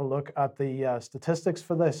just have a look at the statistics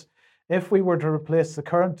for this. If we were to replace the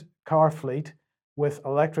current car fleet with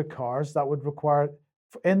electric cars, that would require,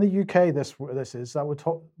 in the UK, that would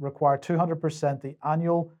require 200% the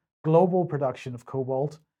annual global production of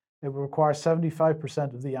cobalt. It would require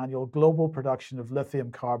 75% of the annual global production of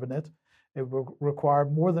lithium carbonate. It would require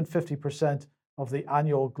more than 50% of the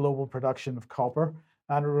annual global production of copper,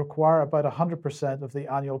 and it would require about 100% of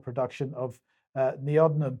the annual production of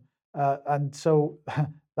neodymium. And so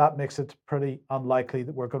that makes it pretty unlikely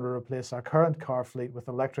that we're going to replace our current car fleet with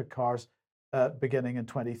electric cars beginning in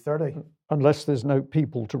 2030. Unless there's no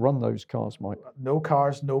people to run those cars, Mike. No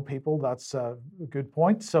cars, no people. That's a good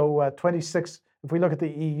point. So 26, if we look at the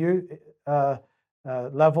EU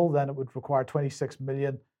level, then it would require 26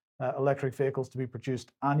 million electric vehicles to be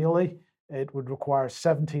produced annually. It would require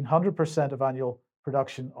 1,700% of annual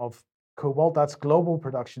production of cobalt. That's global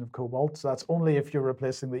production of cobalt. So that's only if you're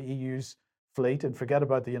replacing the EU's fleet, and forget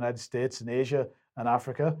about the United States and Asia and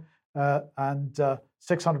Africa. And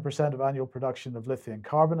 600% of annual production of lithium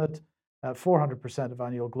carbonate, 400% of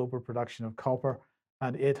annual global production of copper,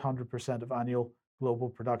 and 800% of annual global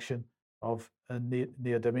production of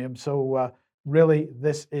neodymium. So really,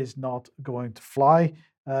 this is not going to fly.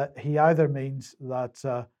 He either means that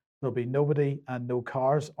there'll be nobody and no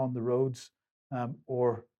cars on the roads,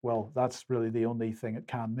 or, well, that's really the only thing it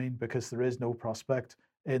can mean, because there is no prospect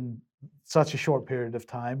in such a short period of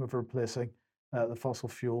time of replacing the fossil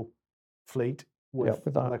fuel fleet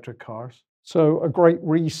with electric cars. So a great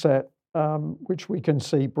reset, which we can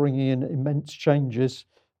see bringing in immense changes.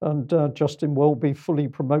 And Justin will be fully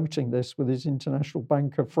promoting this with his international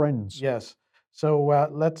banker friends. Yes. So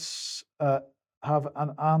let's have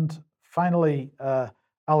and finally,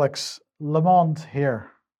 Alex, Le Monde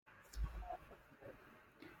here.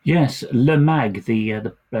 Yes, Le Mag,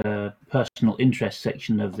 the personal interest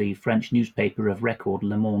section of the French newspaper of record,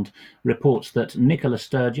 Le Monde, reports that Nicola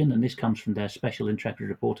Sturgeon, and this comes from their special intrepid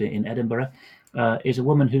reporter in Edinburgh, is a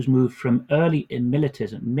woman who's moved from early in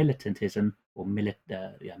militantism or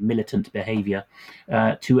militant behaviour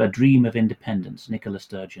to a dream of independence, Nicola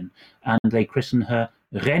Sturgeon. And they christen her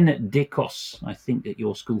Reine d'Écosse. I think that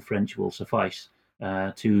your school French will suffice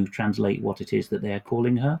to translate what it is that they are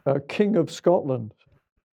calling her. King of Scotland.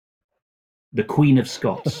 The Queen of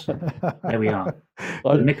Scots. There we are.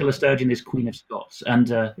 Nicola Sturgeon is Queen of Scots.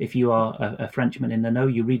 And if you are a Frenchman in the know,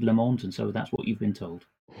 you read Le Monde, and so that's what you've been told.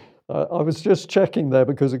 I was just checking there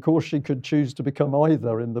because, of course, she could choose to become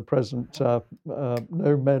either in the present,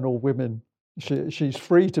 no men or women. She's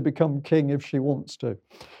free to become king if she wants to.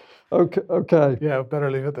 Okay. Yeah,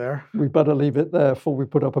 better leave it there. We better leave it there before we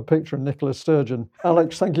put up a picture of Nicola Sturgeon.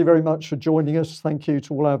 Alex, thank you very much for joining us. Thank you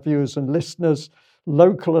to all our viewers and listeners.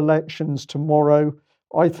 Local elections tomorrow.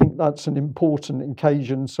 I think that's an important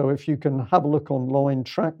occasion. So if you can have a look online,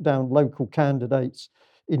 track down local candidates,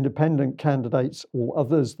 independent candidates, or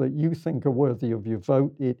others that you think are worthy of your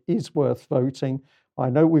vote, it is worth voting.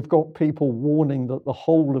 I know we've got people warning that the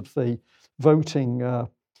whole of the voting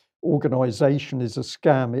organisation is a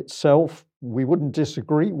scam itself. We wouldn't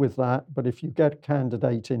disagree with that, but if you get a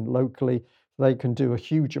candidate in locally, they can do a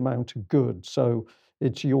huge amount of good. So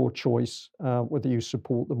it's your choice whether you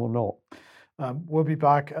support them or not. We'll be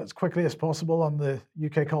back as quickly as possible on the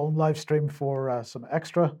UK Column live stream for some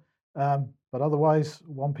extra. But otherwise,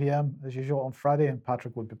 1 p.m. as usual on Friday, and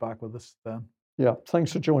Patrick will be back with us then. Yeah,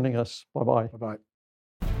 thanks for joining us. Bye-bye. Bye-bye.